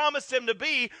God promised him to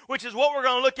be, which is what we're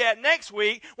going to look at next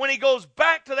week, when he goes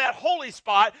back to that holy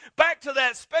spot, back to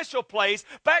that special place,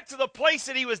 back to the place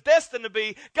that he was destined to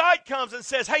be, God comes and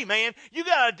says, hey man, you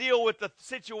got to deal with the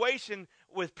situation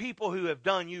with people who have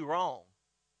done you wrong.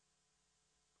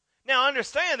 Now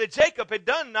understand that Jacob had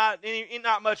done not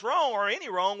much wrong or any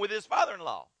wrong with his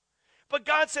father-in-law. But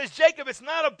God says, Jacob, it's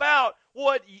not about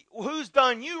who's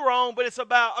done you wrong, but it's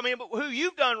about, who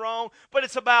you've done wrong, but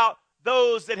it's about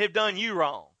those that have done you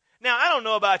wrong. Now, I don't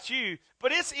know about you,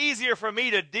 but it's easier for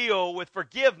me to deal with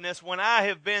forgiveness when I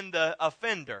have been the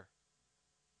offender.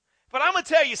 But I'm going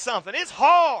to tell you something. It's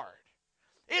hard.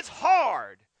 It's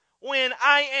hard when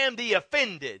I am the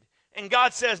offended. And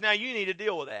God says, now you need to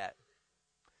deal with that.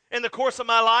 In the course of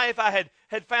my life, I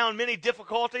had found many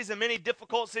difficulties and many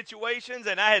difficult situations,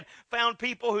 and I had found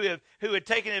people who had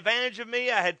taken advantage of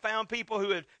me. I had found people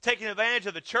who had taken advantage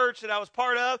of the church that I was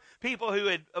part of, people who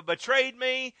had betrayed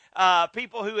me,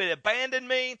 people who had abandoned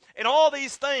me, and all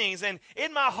these things. And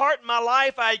in my heart and my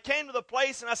life, I came to the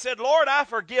place and I said, Lord, I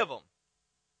forgive them.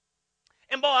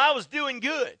 And boy, I was doing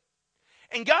good.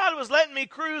 And God was letting me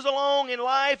cruise along in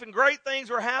life, and great things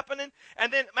were happening.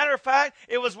 And then, matter of fact,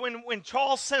 it was when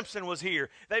Charles Simpson was here.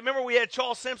 Remember we had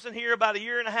Charles Simpson here about 1.5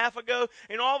 years ago?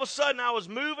 And all of a sudden, I was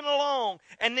moving along.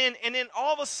 And then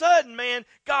all of a sudden, man,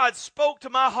 God spoke to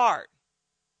my heart.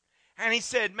 And He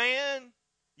said, man,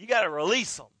 you got to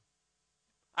release them.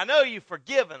 I know you've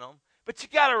forgiven them, but you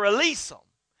got to release them.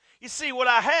 You see, what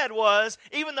I had was,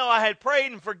 even though I had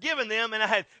prayed and forgiven them, and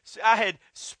I had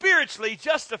spiritually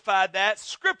justified that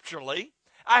scripturally,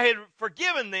 I had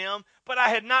forgiven them, but I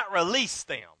had not released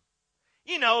them.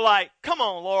 You know, like, come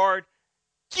on, Lord,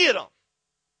 get them.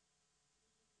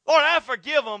 Lord, I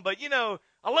forgive them, but,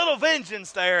 a little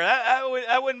vengeance there,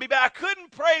 I wouldn't be bad. I couldn't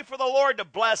pray for the Lord to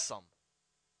bless them.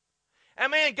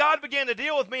 And, man, God began to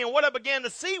deal with me, and what I began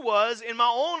to see was, in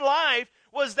my own life,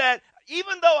 was that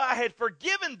even though I had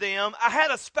forgiven them, I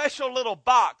had a special little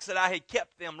box that I had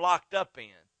kept them locked up in.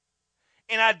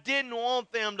 And I didn't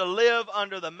want them to live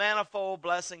under the manifold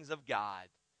blessings of God,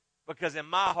 because in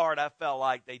my heart I felt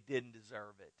like they didn't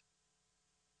deserve it.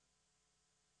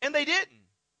 And they didn't.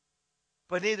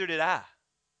 But neither did I.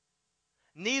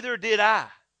 Neither did I.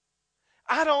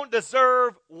 I don't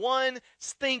deserve one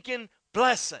stinking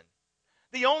blessing.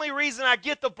 The only reason I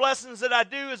get the blessings that I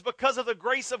do is because of the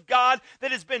grace of God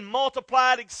that has been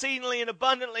multiplied exceedingly and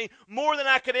abundantly, more than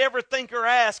I could ever think or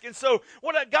ask. And so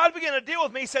when God began to deal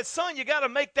with me, He said, son, you got to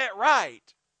make that right.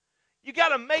 You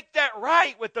got to make that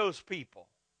right with those people.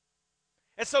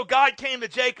 And so God came to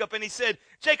Jacob and He said,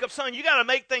 Jacob, son, you got to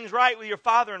make things right with your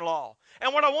father-in-law.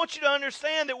 And what I want you to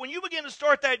understand, that when you begin to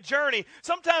start that journey,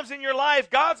 sometimes in your life,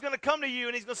 God's going to come to you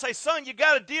and He's going to say, son, you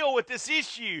got to deal with this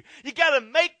issue. You got to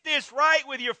make this right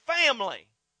with your family.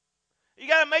 You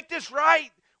got to make this right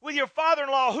with your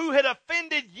father-in-law who had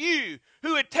offended you,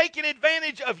 who had taken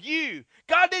advantage of you.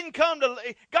 God came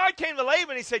to Laban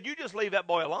and he said, you just leave that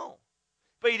boy alone.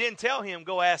 But he didn't tell him,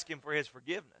 go ask him for his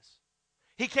forgiveness.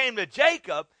 He came to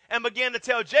Jacob and began to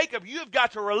tell Jacob, you have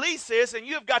got to release this and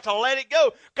you have got to let it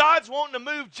go. God's wanting to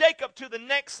move Jacob to the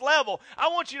next level. I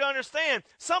want you to understand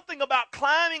something about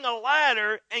climbing a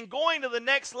ladder and going to the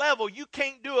next level. You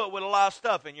can't do it with a lot of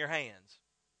stuff in your hands.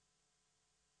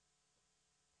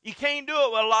 You can't do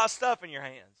it with a lot of stuff in your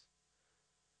hands.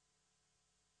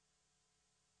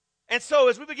 And so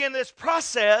as we begin this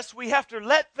process, we have to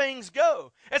let things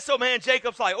go. And so, man,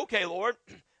 Jacob's like, okay, Lord,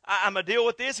 I'm going to deal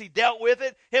with this. He dealt with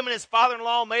it. Him and his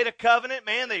father-in-law made a covenant.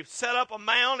 Man, they set up a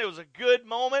mound. It was a good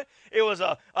moment. It was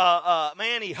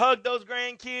man, he hugged those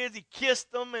grandkids. He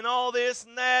kissed them and all this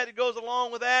and that. It goes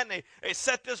along with that. And they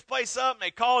set this place up and they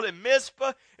called it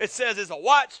Mizpah. It says it's a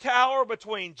watchtower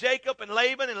between Jacob and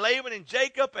Laban and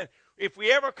Jacob. And if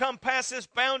we ever come past this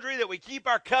boundary, that we keep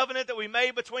our covenant that we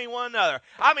made between one another.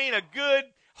 I mean, a good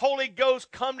Holy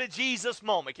Ghost come to Jesus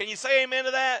moment. Can you say amen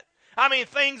to that? I mean,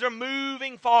 things are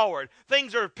moving forward.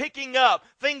 Things are picking up.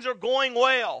 Things are going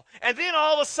well. And then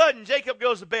all of a sudden, Jacob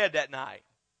goes to bed that night.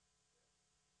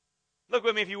 Look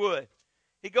with me if you would.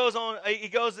 He goes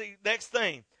the next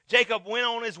thing. Jacob went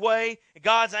on his way.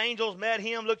 God's angels met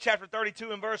him. Look chapter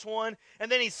 32 and verse 1. And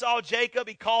then he saw Jacob.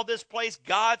 He called this place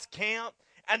God's camp.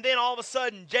 And then all of a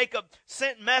sudden, Jacob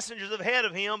sent messengers ahead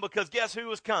of him because guess who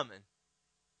was coming?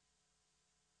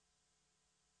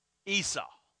 Esau.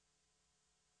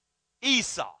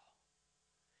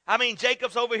 I mean,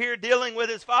 Jacob's over here dealing with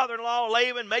his father-in-law,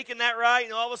 Laban, making that right,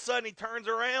 and all of a sudden he turns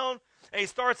around and he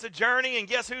starts the journey, and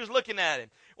guess who's looking at him?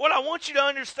 What I want you to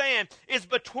understand is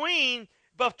between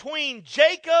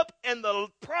Jacob and the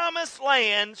promised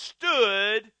land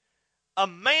stood a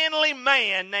manly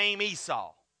man named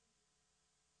Esau.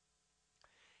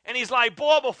 And he's like,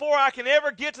 boy, before I can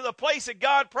ever get to the place that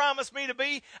God promised me to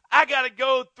be, I got to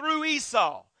go through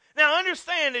Esau. Now,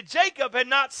 understand that Jacob had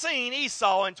not seen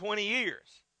Esau in 20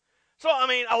 years. So, I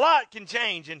mean, a lot can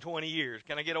change in 20 years.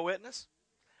 Can I get a witness?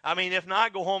 I mean, if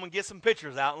not, go home and get some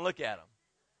pictures out and look at them.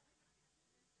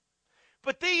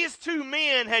 But these two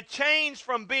men had changed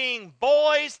from being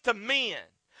boys to men.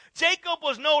 Jacob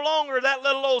was no longer that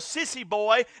little old sissy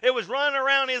boy that was running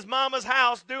around his mama's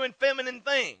house doing feminine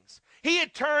things. He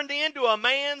had turned into a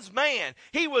man's man.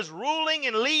 He was ruling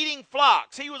and leading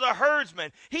flocks. He was a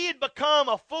herdsman. He had become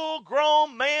a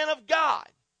full-grown man of God.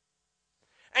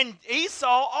 And Esau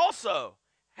also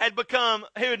had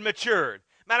matured.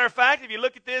 Matter of fact, if you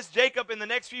look at this, Jacob in the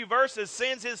next few verses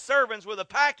sends his servants with a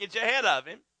package ahead of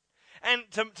him and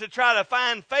to try to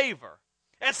find favor.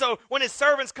 And so when his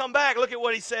servants come back, look at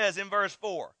what he says in verse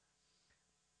 4.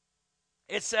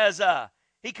 It says,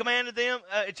 he commanded them,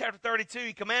 in chapter 32,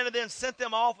 he commanded them, sent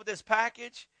them off with this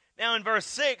package. Now in verse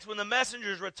 6, when the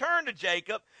messengers returned to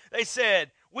Jacob, they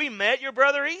said, we met your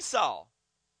brother Esau.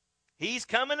 He's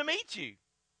coming to meet you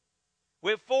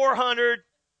with 400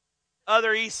 other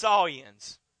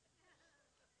Esauians.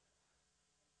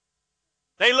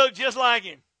 They look just like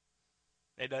him.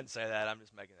 It doesn't say that. I'm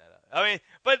just making that up. I mean,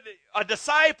 but a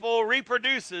disciple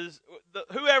reproduces,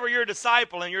 whoever you're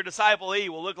discipling, your disciplee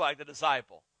will look like the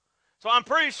disciple. So I'm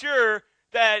pretty sure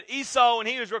that Esau, when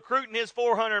he was recruiting his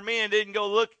 400 men, didn't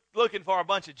go looking for a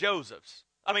bunch of Jacobs.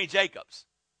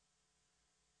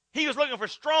 He was looking for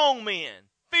strong men,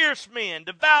 fierce men,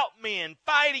 devout men,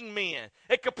 fighting men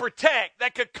that could protect,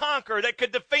 that could conquer, that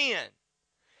could defend.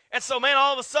 And so, man,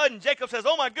 all of a sudden, Jacob says,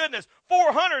 oh my goodness,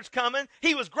 400's coming.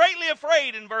 He was greatly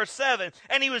afraid in verse 7,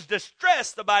 and he was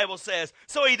distressed, the Bible says.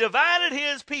 So he divided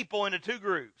his people into two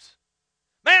groups.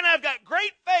 Man, I've got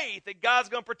great faith that God's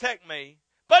going to protect me.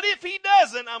 But if he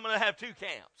doesn't, I'm going to have two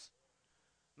camps.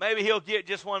 Maybe he'll get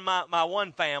just my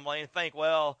one family and think,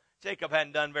 well, Jacob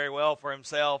hadn't done very well for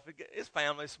himself. His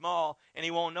family's small, and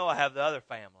he won't know I have the other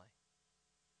family.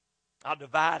 I'll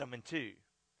divide them in two.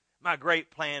 My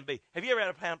great plan B. Have you ever had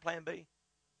a plan B?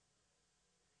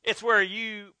 It's where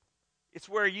you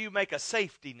make a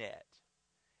safety net.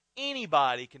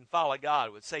 Anybody can follow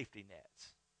God with safety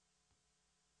nets.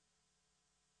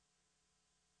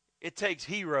 It takes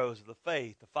heroes of the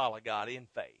faith to follow God in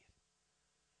faith.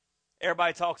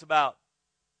 Everybody talks about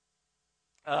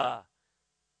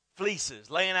fleeces,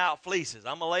 laying out fleeces.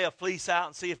 I'm going to lay a fleece out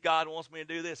and see if God wants me to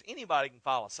do this. Anybody can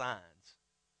follow signs.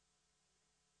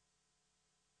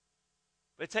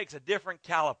 But it takes a different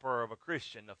caliber of a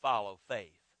Christian to follow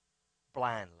faith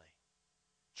blindly,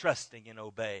 trusting and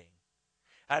obeying.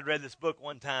 I'd read this book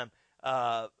one time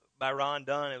by Ron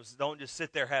Dunn. It was Don't Just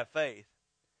Sit There, Have Faith.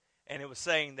 And it was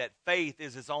saying that faith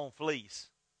is its own fleece.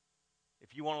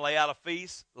 If you want to lay out a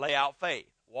fleece, lay out faith.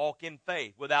 Walk in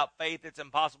faith. Without faith, it's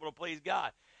impossible to please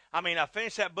God. I mean, I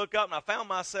finished that book up, and I found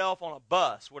myself on a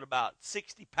bus with about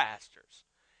 60 pastors.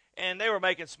 And they were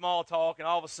making small talk, and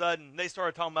all of a sudden, they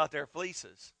started talking about their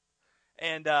fleeces.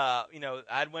 And,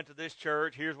 I went to this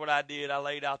church. Here's what I did. I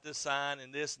laid out this sign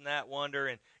and this and that wonder,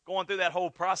 and going through that whole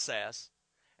process.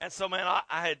 And so, man,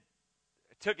 I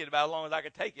took it about as long as I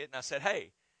could take it, and I said,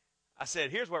 hey,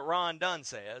 here's what Ron Dunn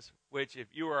says, which if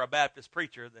you were a Baptist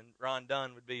preacher, then Ron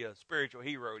Dunn would be a spiritual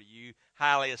hero to you,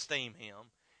 highly esteem him.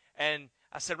 And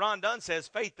I said, Ron Dunn says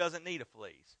faith doesn't need a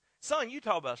fleece. Son, you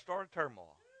talk about start of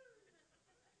turmoil.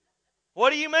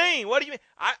 What do you mean? What do you mean?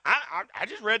 I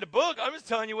just read the book. I'm just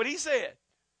telling you what he said.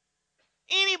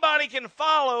 Anybody can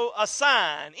follow a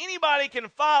sign. Anybody can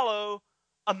follow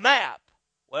a map.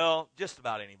 Well, just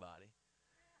about anybody.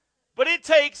 But it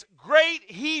takes great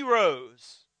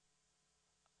heroes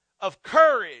of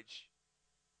courage,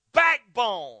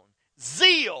 backbone,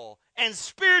 zeal, and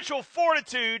spiritual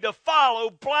fortitude to follow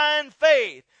blind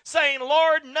faith, saying,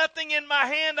 Lord, nothing in my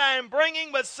hand I am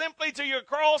bringing, but simply to your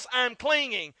cross I am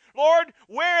clinging. Lord,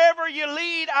 wherever you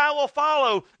lead, I will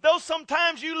follow. Though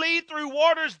sometimes you lead through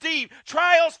waters deep,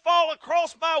 trials fall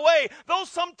across my way. Though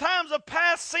sometimes the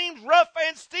path seems rough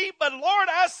and steep, but Lord,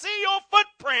 I see your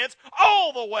footprints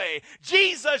all the way.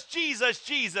 Jesus, Jesus,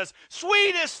 Jesus,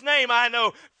 sweetest name I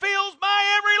know, fills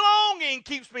my every longing,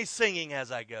 keeps me singing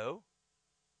as I go.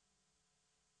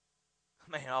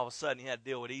 Man, all of a sudden he had to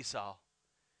deal with Esau.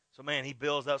 So, man, he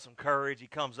builds up some courage. He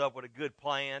comes up with a good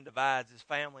plan, divides his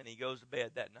family, and he goes to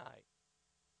bed that night.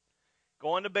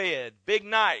 Going to bed. Big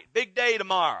night. Big day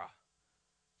tomorrow.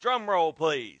 Drum roll,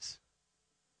 please.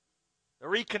 The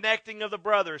reconnecting of the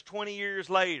brothers 20 years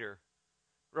later.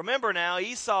 Remember now,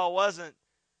 Esau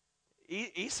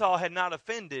had not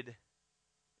offended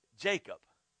Jacob.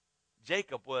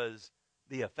 Jacob was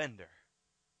the offender.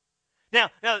 Now,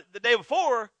 the day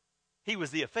before, he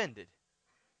was the offended.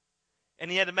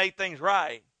 And he had to make things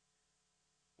right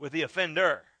with the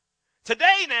offender.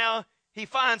 Today now, he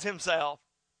finds himself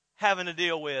having to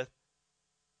deal with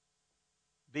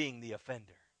being the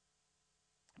offender,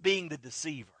 being the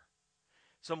deceiver.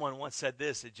 Someone once said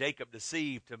this, that Jacob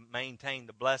deceived to maintain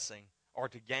the blessing or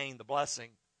to gain the blessing,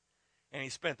 and he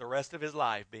spent the rest of his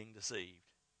life being deceived.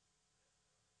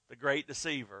 The great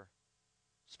deceiver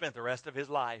spent the rest of his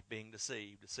life being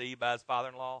deceived. Deceived by his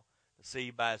father-in-law,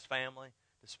 deceived by his family,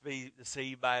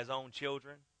 deceived by his own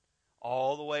children,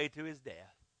 all the way to his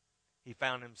death. He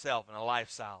found himself in a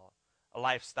lifestyle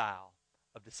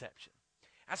of deception.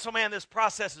 And so, man, this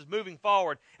process is moving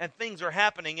forward, and things are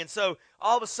happening. And so,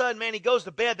 all of a sudden, man, he goes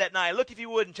to bed that night. Look, if you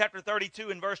would, in chapter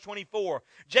 32 and verse 24.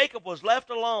 Jacob was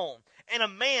left alone, and a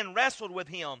man wrestled with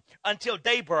him until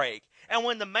daybreak. And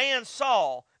when the man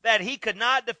saw that he could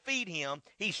not defeat him,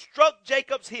 he struck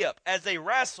Jacob's hip as they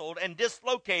wrestled and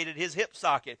dislocated his hip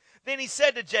socket. Then he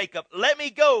said to Jacob, let me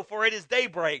go, for it is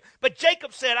daybreak. But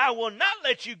Jacob said, I will not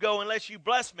let you go unless you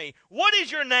bless me. What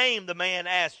is your name? The man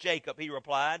asked Jacob. He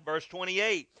replied, verse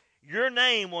 28, your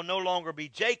name will no longer be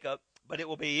Jacob, but it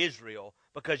will be Israel,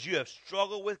 because you have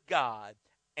struggled with God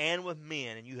and with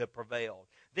men, and you have prevailed.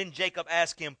 Then Jacob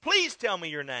asked him, please tell me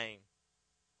your name.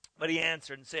 But he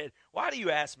answered and said, why do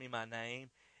you ask me my name?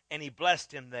 And he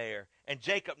blessed him there. And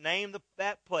Jacob named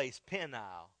that place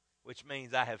Peniel, which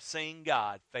means I have seen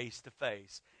God face to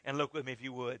face. And look with me, if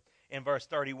you would, in verse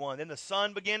 31. Then the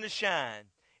sun began to shine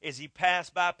as he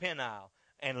passed by Peniel,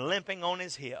 and limping on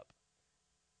his hip.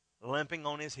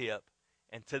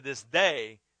 And to this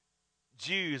day,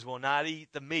 Jews will not eat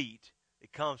the meat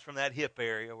that comes from that hip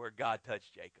area where God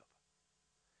touched Jacob.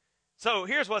 So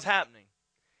here's what's happening.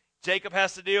 Jacob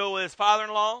has to deal with his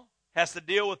father-in-law, has to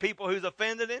deal with people who's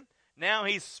offended him. Now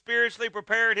he's spiritually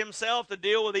prepared himself to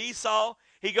deal with Esau.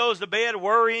 He goes to bed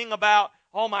worrying about,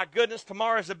 oh my goodness,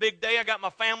 tomorrow's a big day. I got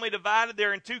my family divided.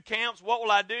 They're in two camps. What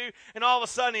will I do? And all of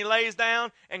a sudden he lays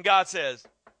down and God says,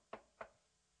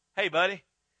 hey buddy,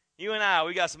 you and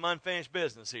we got some unfinished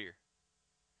business here.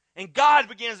 And God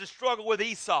begins to struggle with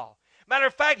Esau. Matter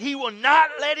of fact, he will not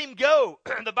let him go.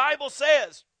 The Bible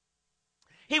says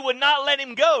he would not let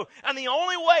him go. And the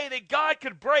only way that God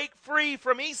could break free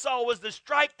from Esau was to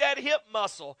strike that hip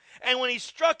muscle. And when he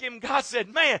struck him, God said,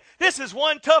 man, this is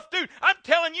one tough dude. I'm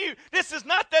telling you, this is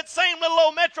not that same little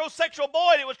old metrosexual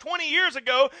boy that was 20 years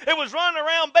ago. It was running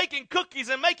around baking cookies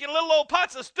and making little old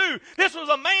pots of stew. This was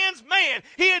a man's man.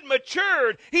 He had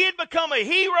matured. He had become a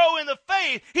hero in the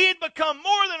faith. He had become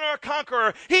more than a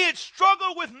conqueror. He had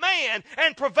struggled with man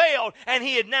and prevailed. And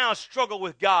he had now struggled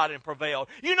with God and prevailed.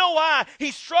 You know why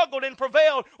he struggled and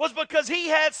prevailed was because he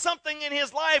had something in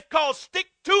his life called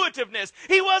stick-to-itiveness.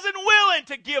 He wasn't willing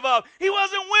to give up. He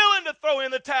wasn't willing to throw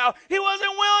in the towel. He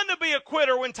wasn't willing to be a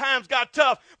quitter when times got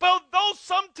tough. But though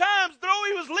sometimes, though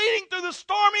he was leading through the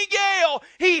stormy gale,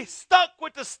 he stuck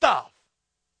with the stuff.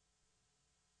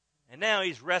 And now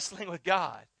he's wrestling with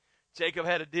God. Jacob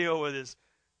had to deal with his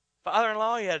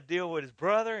father-in-law. He had to deal with his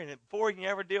brother. And before he can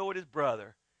ever deal with his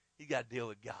brother, he got to deal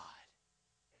with God.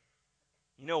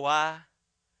 You know why?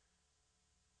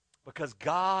 Because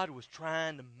God was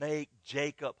trying to make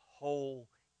Jacob whole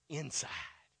inside.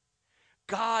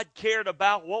 God cared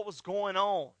about what was going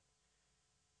on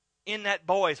in that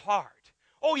boy's heart.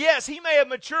 Oh, yes, he may have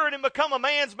matured and become a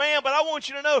man's man, but I want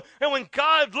you to know that when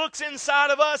God looks inside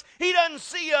of us, he doesn't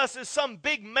see us as some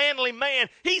big manly man.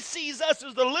 He sees us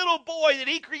as the little boy that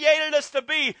he created us to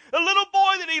be, the little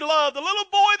boy that he loved, the little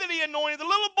boy that he anointed, the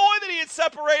little boy that he had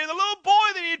separated, the little boy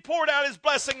that he had poured out his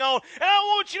blessing on. And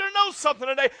I want you to know something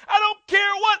today. I don't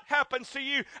care what happens to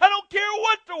you. I don't care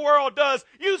what the world does.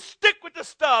 You stick with the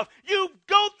stuff. You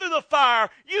go through the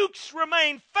fire. You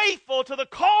remain faithful to the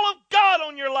call of God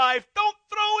on your life. Don't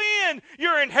throw in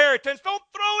your inheritance. Don't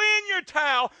throw in your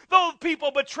towel. Though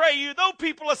people betray you, though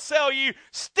people sell you,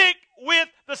 stick with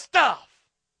the stuff.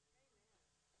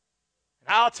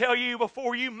 And I'll tell you,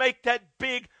 before you make that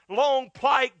big, long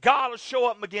plight, God will show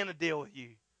up and begin to deal with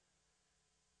you.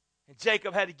 And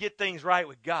Jacob had to get things right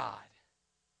with God.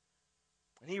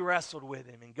 And he wrestled with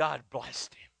him, and God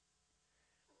blessed him.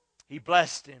 He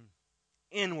blessed him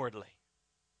inwardly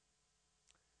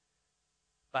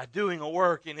by doing a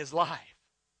work in his life.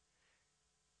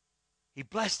 He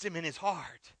blessed him in his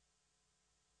heart.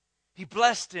 He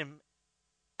blessed him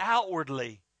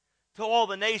outwardly to all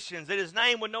the nations, that his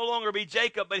name would no longer be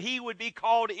Jacob, but he would be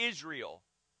called Israel.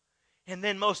 And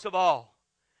then most of all,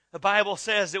 the Bible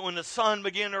says that when the sun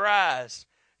began to rise,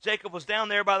 Jacob was down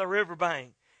there by the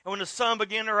riverbank, and when the sun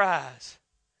began to rise,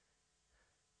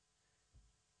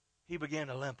 he began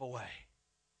to limp away.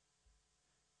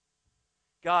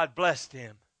 God blessed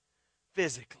him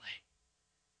physically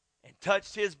and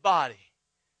touched his body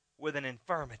with an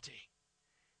infirmity.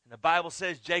 And the Bible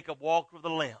says Jacob walked with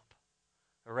a limp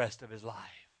the rest of his life.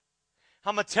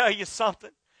 I'm going to tell you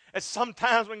something. And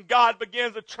sometimes when God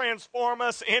begins to transform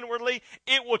us inwardly,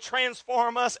 it will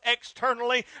transform us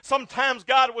externally. Sometimes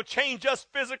God will change us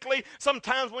physically.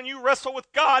 Sometimes when you wrestle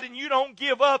with God and you don't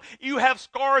give up, you have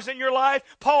scars in your life.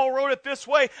 Paul wrote it this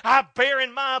way: I bear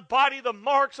in my body the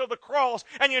marks of the cross.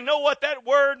 And you know what that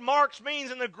word marks means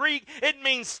in the Greek? It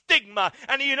means stigma.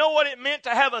 And you know what it meant to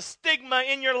have a stigma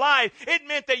in your life? It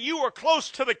meant that you were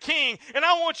close to the King. And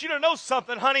I want you to know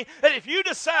something, honey, that if you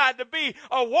decide to be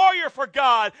a warrior for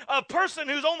God, a person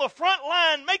who's on the front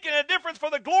line making a difference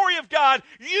for the glory of God,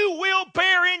 you will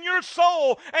bear in your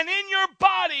soul and in your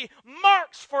body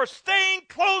marks for staying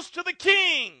close to the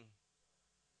King.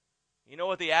 You know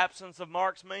what the absence of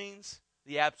marks means?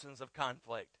 The absence of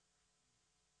conflict.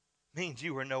 Means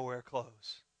you were nowhere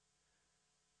close.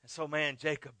 And so, man,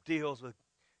 Jacob deals with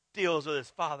his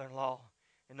father-in-law.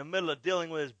 In the middle of dealing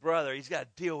with his brother, he's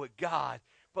got to deal with God.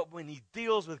 But when he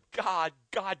deals with God,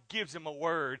 God gives him a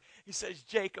word. He says,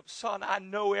 Jacob, son, I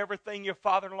know everything your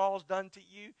father-in-law has done to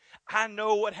you. I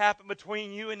know what happened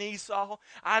between you and Esau.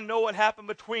 I know what happened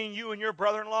between you and your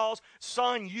brother-in-laws.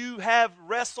 Son, you have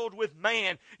wrestled with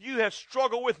man. You have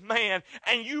struggled with man.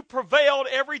 And you prevailed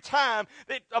every time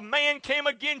that a man came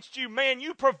against you. Man,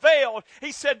 you prevailed.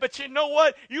 He said, but you know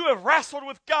what? You have wrestled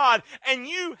with God and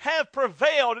you have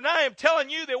prevailed. And I am telling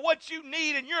you that what you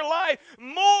need in your life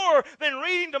more than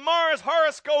reading tomorrow's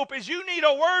horoscope is you need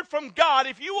a word from God.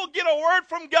 If you will get a word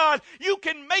from God, you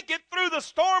can make it through the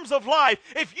storms of life.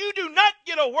 If you do not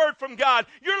get a word from God,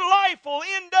 your life will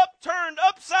end up turned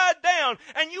upside down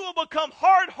and you will become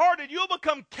hard-hearted. You'll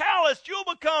become calloused.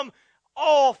 You'll become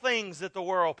all things that the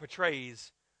world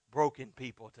portrays broken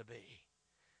people to be.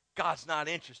 God's not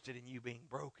interested in you being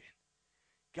broken.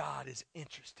 God is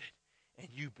interested in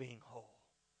you being whole.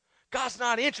 God's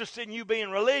not interested in you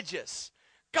being religious.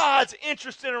 God's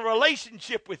interested in a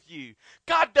relationship with you.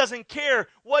 God doesn't care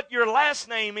what your last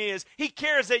name is. He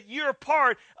cares that you're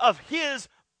part of His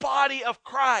body of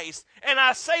Christ. And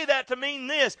I say that to mean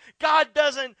this: God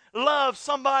doesn't love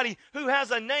somebody who has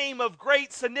a name of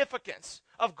great significance,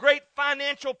 of great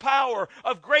financial power,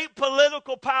 of great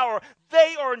political power.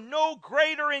 They are no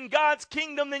greater in God's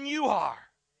kingdom than you are.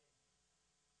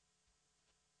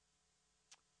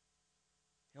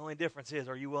 The only difference is,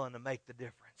 are you willing to make the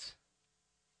difference?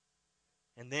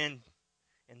 And then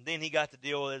he got to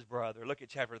deal with his brother. Look at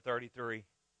chapter 33.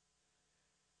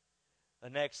 The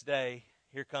next day,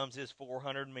 here comes his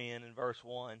 400 men in verse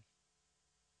 1.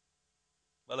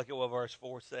 But look at what verse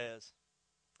 4 says.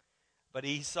 But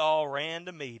Esau ran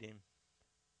to meet him,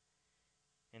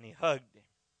 and he hugged him.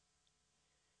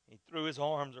 He threw his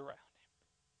arms around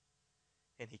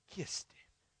him, and he kissed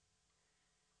him.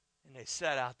 And they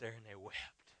sat out there and they wept.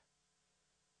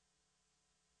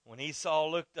 When Esau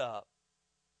looked up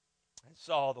and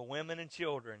saw the women and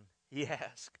children, he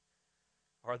asked,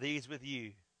 "Are these with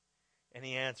you?" And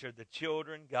he answered, "The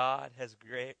children God has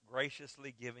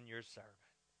graciously given your servant."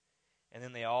 And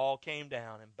then they all came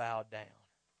down and bowed down.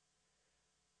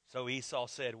 So Esau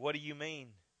said, "What do you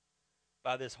mean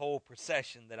by this whole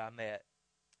procession that I met?"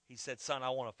 He said, "Son, I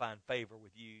want to find favor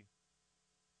with you."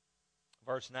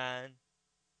 Verse 9,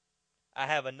 "I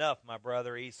have enough, my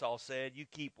brother," Esau said. "You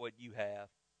keep what you have."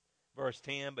 Verse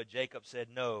 10, but Jacob said,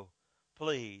 "No,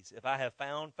 please, if I have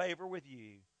found favor with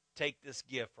you, take this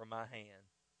gift from my hand.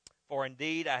 For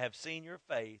indeed I have seen your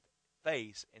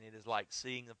face, and it is like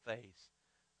seeing the face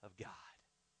of God."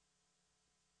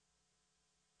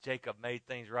 Jacob made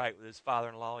things right with his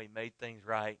father-in-law. He made things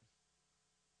right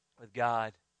with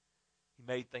God. He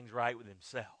made things right with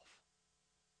himself.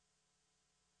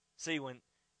 See, when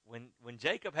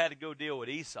Jacob had to go deal with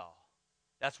Esau,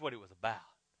 that's what it was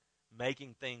about,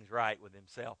 making things right with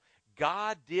himself.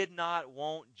 God did not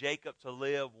want Jacob to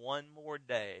live one more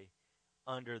day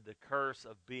under the curse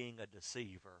of being a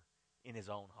deceiver in his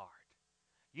own heart.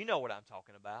 You know what I'm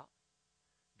talking about.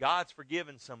 God's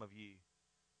forgiven some of you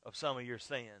of some of your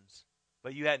sins,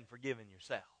 but you hadn't forgiven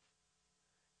yourself.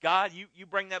 God, you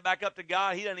bring that back up to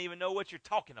God, He doesn't even know what you're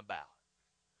talking about.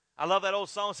 I love that old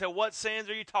song, said, "What sins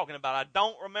are you talking about? I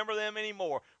don't remember them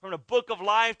anymore. From the book of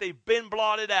life, they've been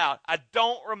blotted out. I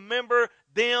don't remember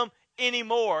them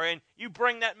anymore." And you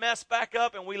bring that mess back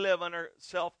up, and we live under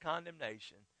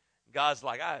self-condemnation. God's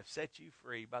like, "I have set you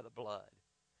free by the blood.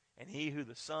 And he who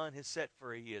the Son has set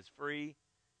free is free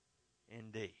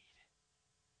indeed."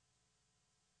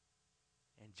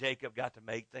 And Jacob got to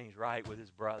make things right with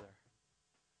his brother.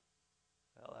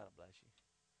 Well, that'll bless you.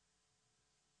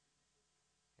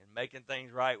 And making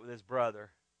things right with his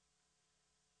brother,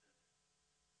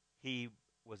 he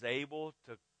was able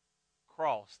to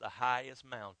cross the highest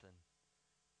mountain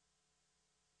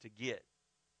to get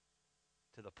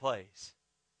to the place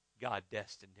God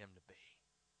destined him to be.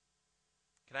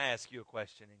 Can I ask you a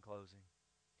question in closing?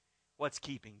 What's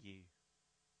keeping you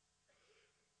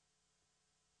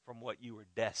from what you were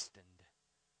destined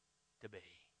to be?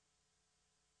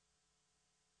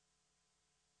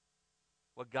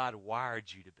 What God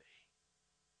wired you to be.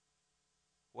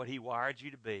 What He wired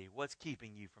you to be. What's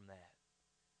keeping you from that?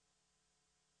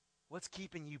 What's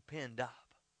keeping you pinned up?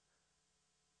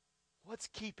 What's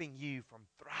keeping you from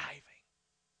thriving?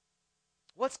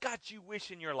 What's got you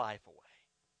wishing your life away?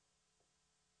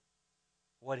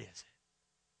 What is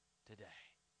it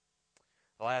today?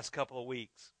 The last couple of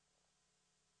weeks,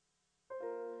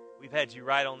 we've had you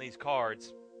write on these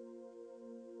cards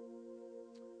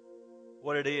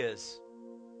what it is.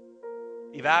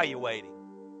 Evaluating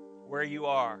where you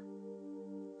are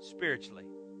spiritually.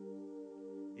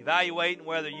 Evaluating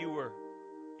whether you were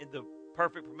in the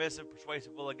perfect, permissive,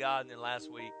 persuasive will of God. And then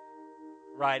last week,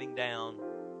 writing down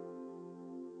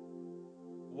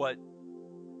what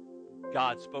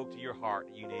God spoke to your heart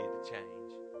that you needed to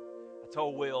change. I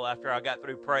told Will after I got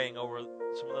through praying over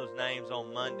some of those names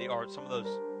on Monday, or some of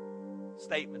those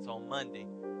statements on Monday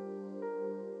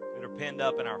that are pinned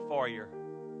up in our foyer,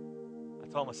 I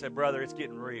told him, I said, "Brother, it's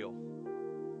getting real.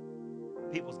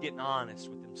 People's getting honest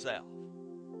with themselves.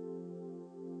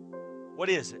 What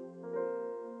is it?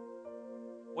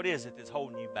 What is it that's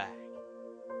holding you back?"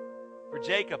 For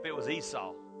Jacob, it was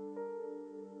Esau.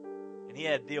 And he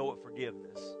had to deal with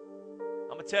forgiveness.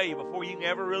 I'm going to tell you, before you can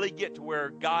ever really get to where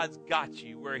God's got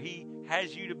you, where He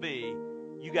has you to be,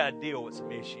 you got to deal with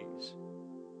some issues.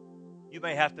 You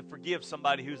may have to forgive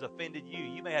somebody who's offended you.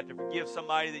 You may have to forgive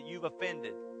somebody that you've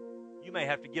offended. You may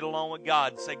have to get along with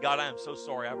God and say, "God, I am so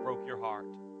sorry I broke your heart.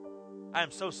 I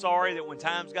am so sorry that when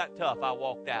times got tough, I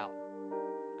walked out.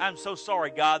 I'm so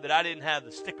sorry, God, that I didn't have the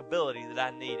stickability that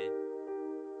I needed.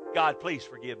 God, please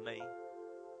forgive me."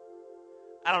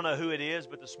 I don't know who it is,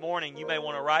 but this morning you may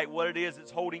want to write what it is that's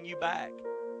holding you back.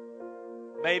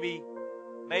 Maybe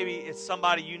it's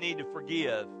somebody you need to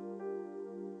forgive.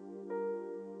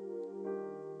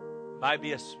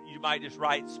 You might just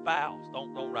write spouse.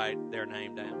 Don't write their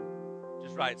name down.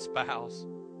 Just write spouse.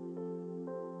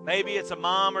 Maybe it's a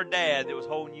mom or dad that was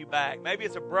holding you back. Maybe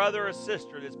it's a brother or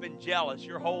sister that's been jealous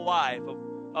your whole life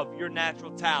of your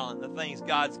natural talent, the things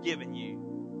God's given you.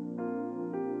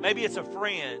 Maybe it's a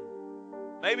friend.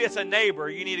 Maybe it's a neighbor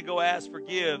you need to go ask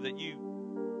forgive that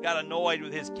you got annoyed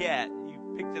with his cat and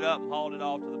you picked it up and hauled it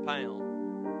off to the pound.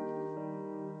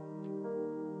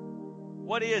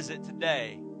 What is it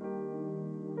today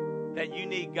that you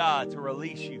need God to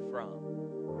release you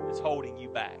from that's holding you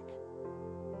back?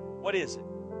 What is it?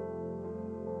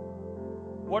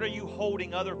 What are you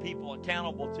holding other people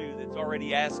accountable to that's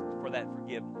already asked for that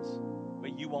forgiveness,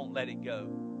 but you won't let it go?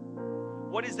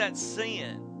 What is that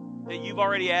sin that you've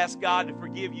already asked God to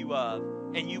forgive you of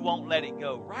and you won't let it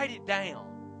go? Write it down.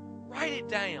 Write it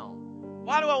down.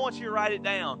 Why do I want you to write it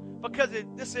down? Because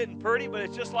this isn't pretty, but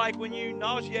it's just like when you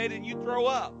nauseate and you throw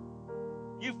up.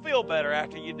 You feel better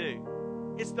after you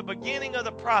do. It's the beginning of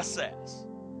the process.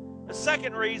 The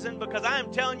second reason, because I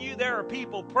am telling you there are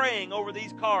people praying over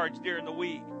these cards during the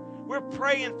week. We're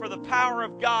praying for the power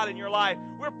of God in your life.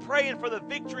 We're praying for the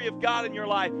victory of God in your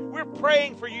life. We're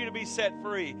praying for you to be set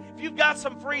free. If you've got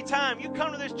some free time, you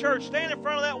come to this church, stand in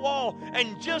front of that wall,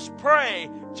 and just pray.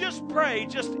 Just pray.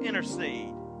 Just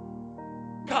intercede.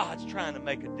 God's trying to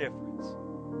make a difference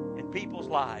in people's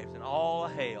lives, and all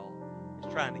of hell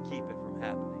is trying to keep it from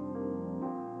happening.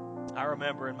 I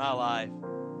remember in my life,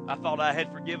 I thought I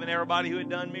had forgiven everybody who had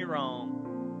done me wrong.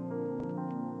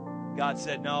 God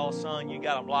said, no, son, you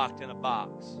got them locked in a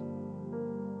box.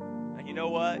 And you know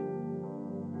what?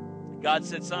 God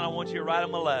said, son, I want you to write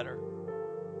them a letter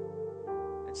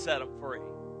and set them free.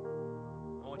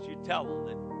 I want you to tell them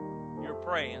that you're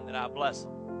praying that I bless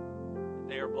them, that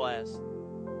they are blessed.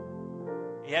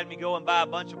 He had me go and buy a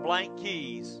bunch of blank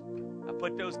keys. I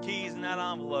put those keys in that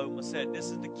envelope and I said,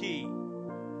 this is the key.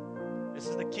 This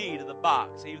is the key to the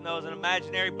box. Even though it's an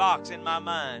imaginary box in my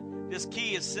mind, this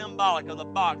key is symbolic of the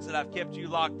box that I've kept you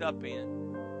locked up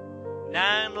in.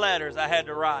 9 letters I had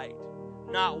to write.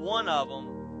 Not one of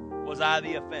them was I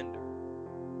the offender.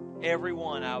 Every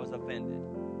one I was offended.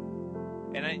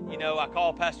 And I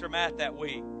called Pastor Matt that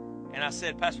week. And I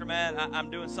said, Pastor Matt, I'm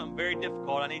doing something very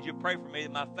difficult. I need you to pray for me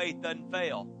that my faith doesn't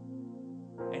fail.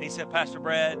 And he said, Pastor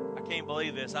Brad, I can't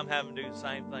believe this. I'm having to do the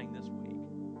same thing this week.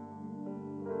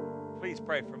 Please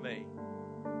pray for me.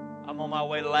 I'm on my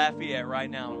way to Lafayette right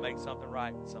now to make something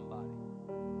right with somebody.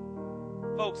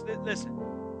 Folks, listen.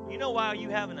 You know why you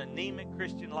have an anemic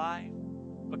Christian life?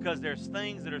 Because there's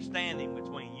things that are standing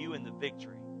between you and the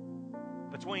victory.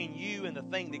 Between you and the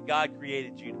thing that God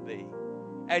created you to be.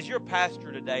 As your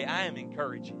pastor today, I am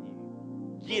encouraging you.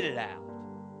 Get it out.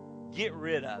 Get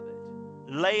rid of it.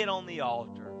 Lay it on the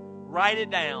altar. Write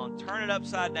it down. Turn it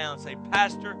upside down. Say,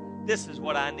 Pastor, this is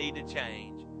what I need to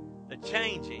change. The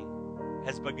changing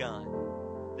has begun.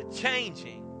 The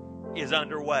changing is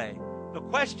underway. The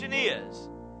question is,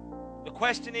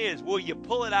 will you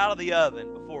pull it out of the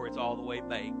oven before it's all the way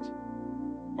baked?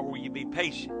 Or will you be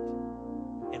patient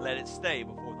and let it stay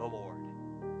before the Lord?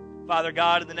 Father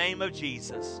God, in the name of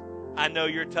Jesus, I know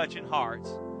you're touching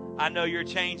hearts. I know you're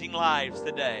changing lives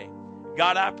today.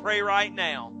 God, I pray right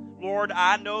now, Lord,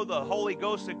 I know the Holy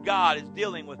Ghost of God is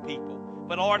dealing with people.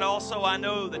 But Lord, also I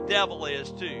know the devil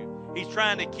is too. He's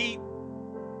trying to keep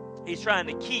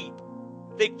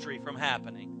victory from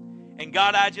happening. And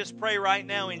God, I just pray right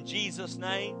now in Jesus'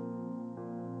 name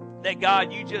that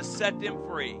God, you just set them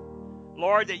free.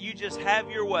 Lord, that you just have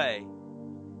your way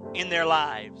in their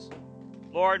lives.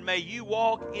 Lord, may you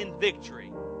walk in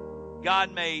victory.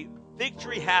 God, may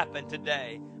victory happen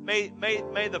today. May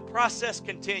the process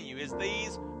continue as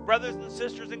these brothers and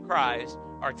sisters in Christ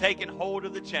are taking hold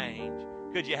of the change.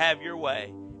 Could you have your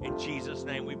way? In Jesus'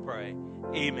 name we pray.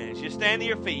 Amen. As you stand to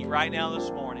your feet right now this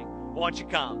morning, won't you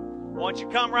come? Won't you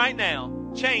come right now?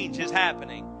 Change is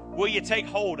happening. Will you take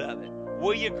hold of it?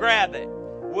 Will you grab it?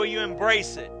 Will you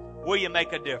embrace it? Will you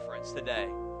make a difference today?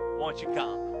 Won't you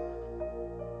come?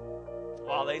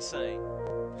 While they sing.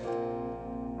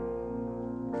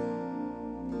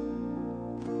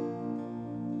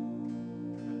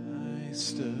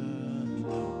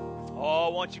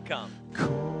 Oh, won't you come?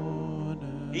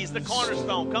 He's the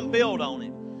cornerstone. Come build on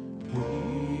it.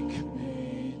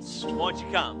 Won't you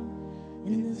come?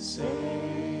 In the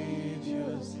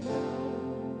Savior's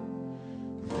love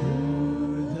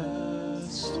through the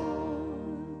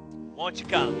storm. Won't you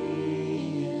come?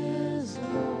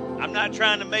 I'm not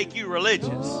trying to make you religious.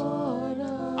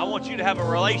 I want you to have a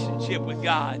relationship with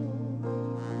God.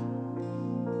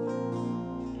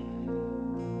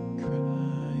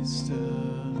 Christ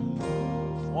alone.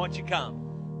 Won't you come?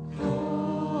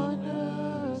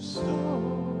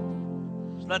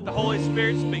 Just let the Holy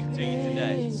Spirit speak to you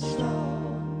today.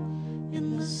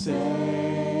 In the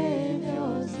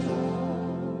Savior's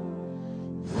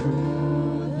love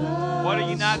through the What are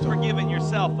you not forgiving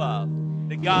yourself of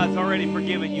that God's already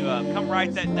forgiven you of? Come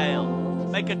write that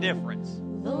down. Make a difference.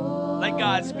 Let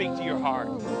God speak to your heart.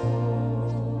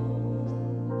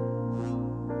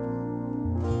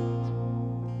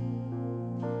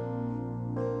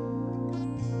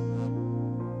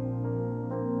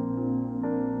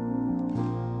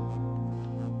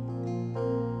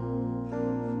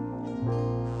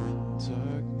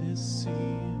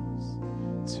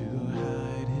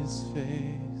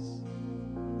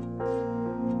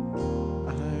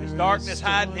 darkness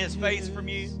hiding His face from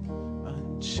you?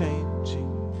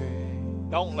 Unchanging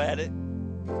grace. Don't let it.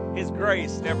 His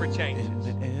grace never changes.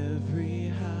 In every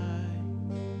high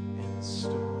and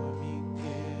stormy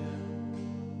gale,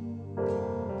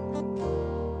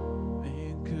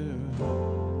 anchor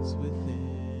holds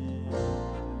within.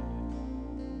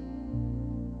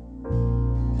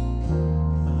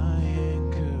 My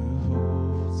anchor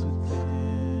holds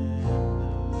within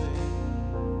the veil.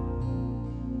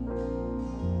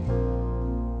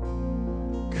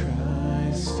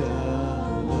 Christ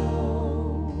alone,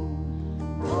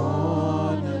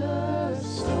 cornerstone,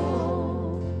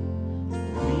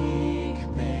 weak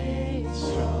made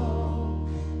strong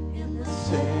in the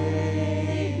Savior's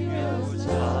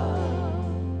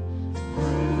love.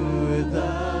 Through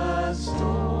the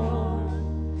storm,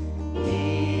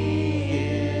 He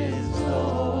is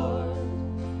Lord,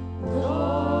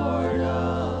 Lord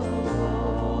of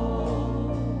all.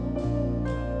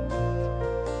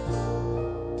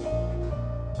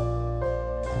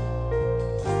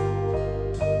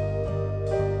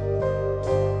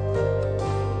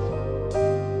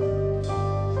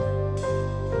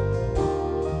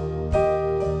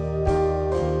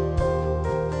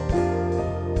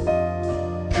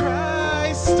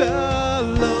 Christ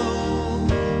alone,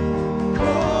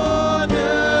 cornerstone,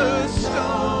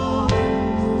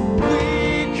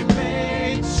 weak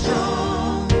made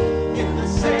strong in the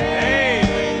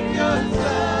Savior's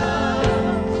love.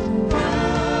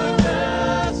 Through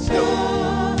the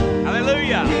storm,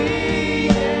 Hallelujah. He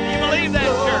Do you believe that,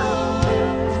 church?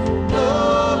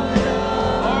 Lord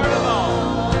of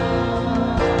all.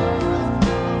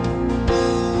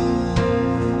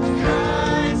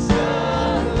 Christ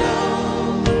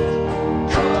alone,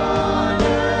 cornerstone,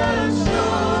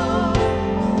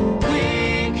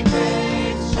 weak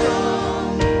made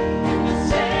strong in the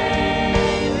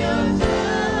Savior's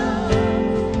love.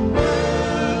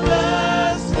 Through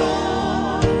the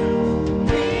storm,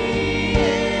 He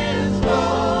is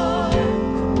Lord,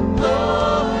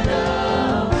 Lord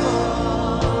of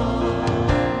all.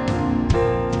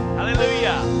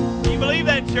 Hallelujah. Do you believe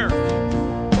that, church?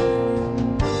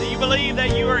 Do you believe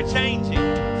that you are changing?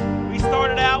 We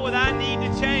started out with I need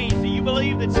to change. Do you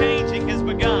believe the changing has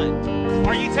begun?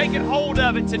 Are you taking hold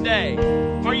of it today?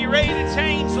 Are you ready to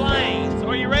change lanes?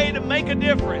 Are you ready to make a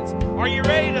difference? Are you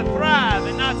ready to thrive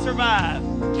and not survive?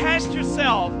 Cast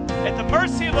yourself at the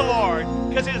mercy of the Lord,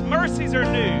 because His mercies are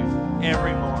new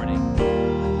every morning.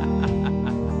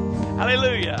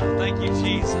 Hallelujah. Thank you,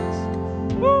 Jesus.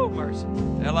 Woo, mercy.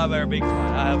 Hell, I better be quiet.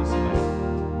 I have a spell.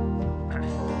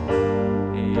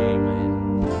 Amen.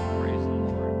 Praise the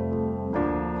Lord.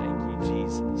 Thank you,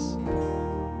 Jesus.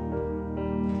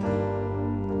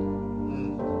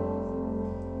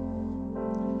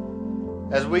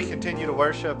 As we continue to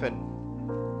worship and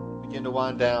begin to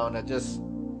wind down, I just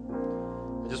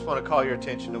want to call your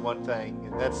attention to one thing,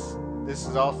 and this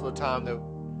is also the time that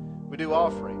we do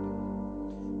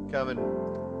offering. Come and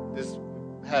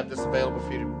have this available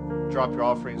for you to drop your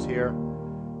offerings here.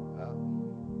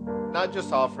 Not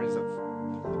just offerings of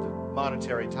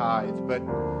monetary tithe, but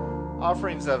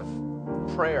offerings of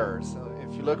prayers.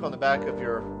 If you look on the back of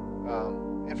your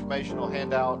informational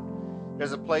handout,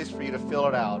 there's a place for you to fill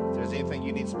it out. If there's anything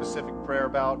you need specific prayer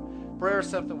about, prayer is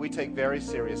something we take very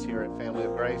serious here at Family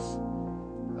of Grace.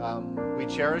 We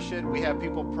cherish it. We have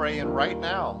people praying right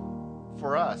now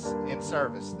for us in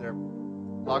service. They're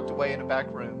locked away in a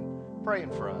back room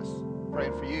praying for us,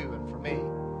 praying for you and for me.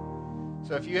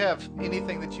 So if you have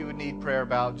anything that you would need prayer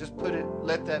about, just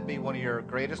let that be one of your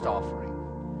greatest offering,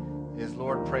 is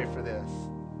Lord, pray for this.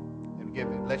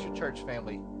 And let your church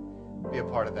family be a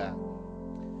part of that.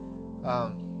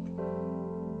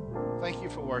 Thank you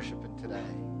for worshiping today.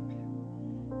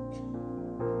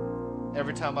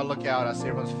 Every time I look out, I see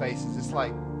everyone's faces. It's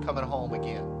like coming home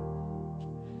again.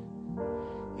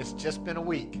 It's just been a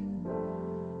week,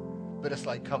 but it's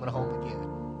like coming home again.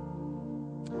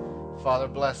 Father,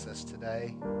 bless us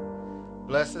today.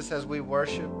 Bless us as we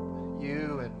worship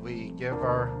you and we give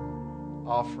our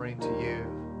offering to you.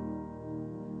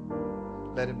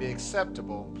 Let it be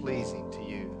acceptable and pleasing to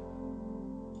you.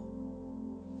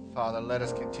 Father, let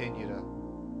us continue to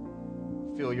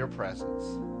feel your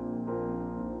presence.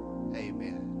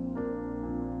 Amen.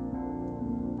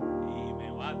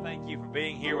 Amen. Well, I thank you for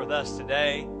being here with us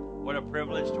today. What a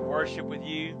privilege to worship with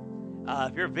you.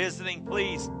 If you're visiting,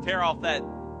 please tear off that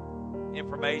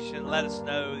information. Let us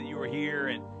know that you were here,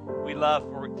 and we'd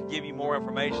love to give you more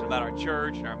information about our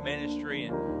church and our ministry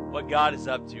and what God is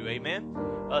up to. Amen.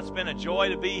 Well, it's been a joy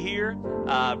to be here.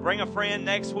 Bring a friend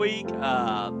next week.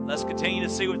 Let's continue to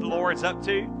see what the Lord's up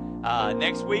to.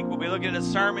 Next week, we'll be looking at a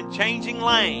sermon, Changing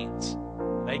Lanes.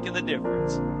 making the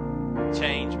difference.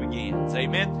 Change begins.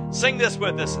 Amen. Sing this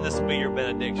with us, and this will be your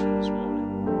benediction this morning.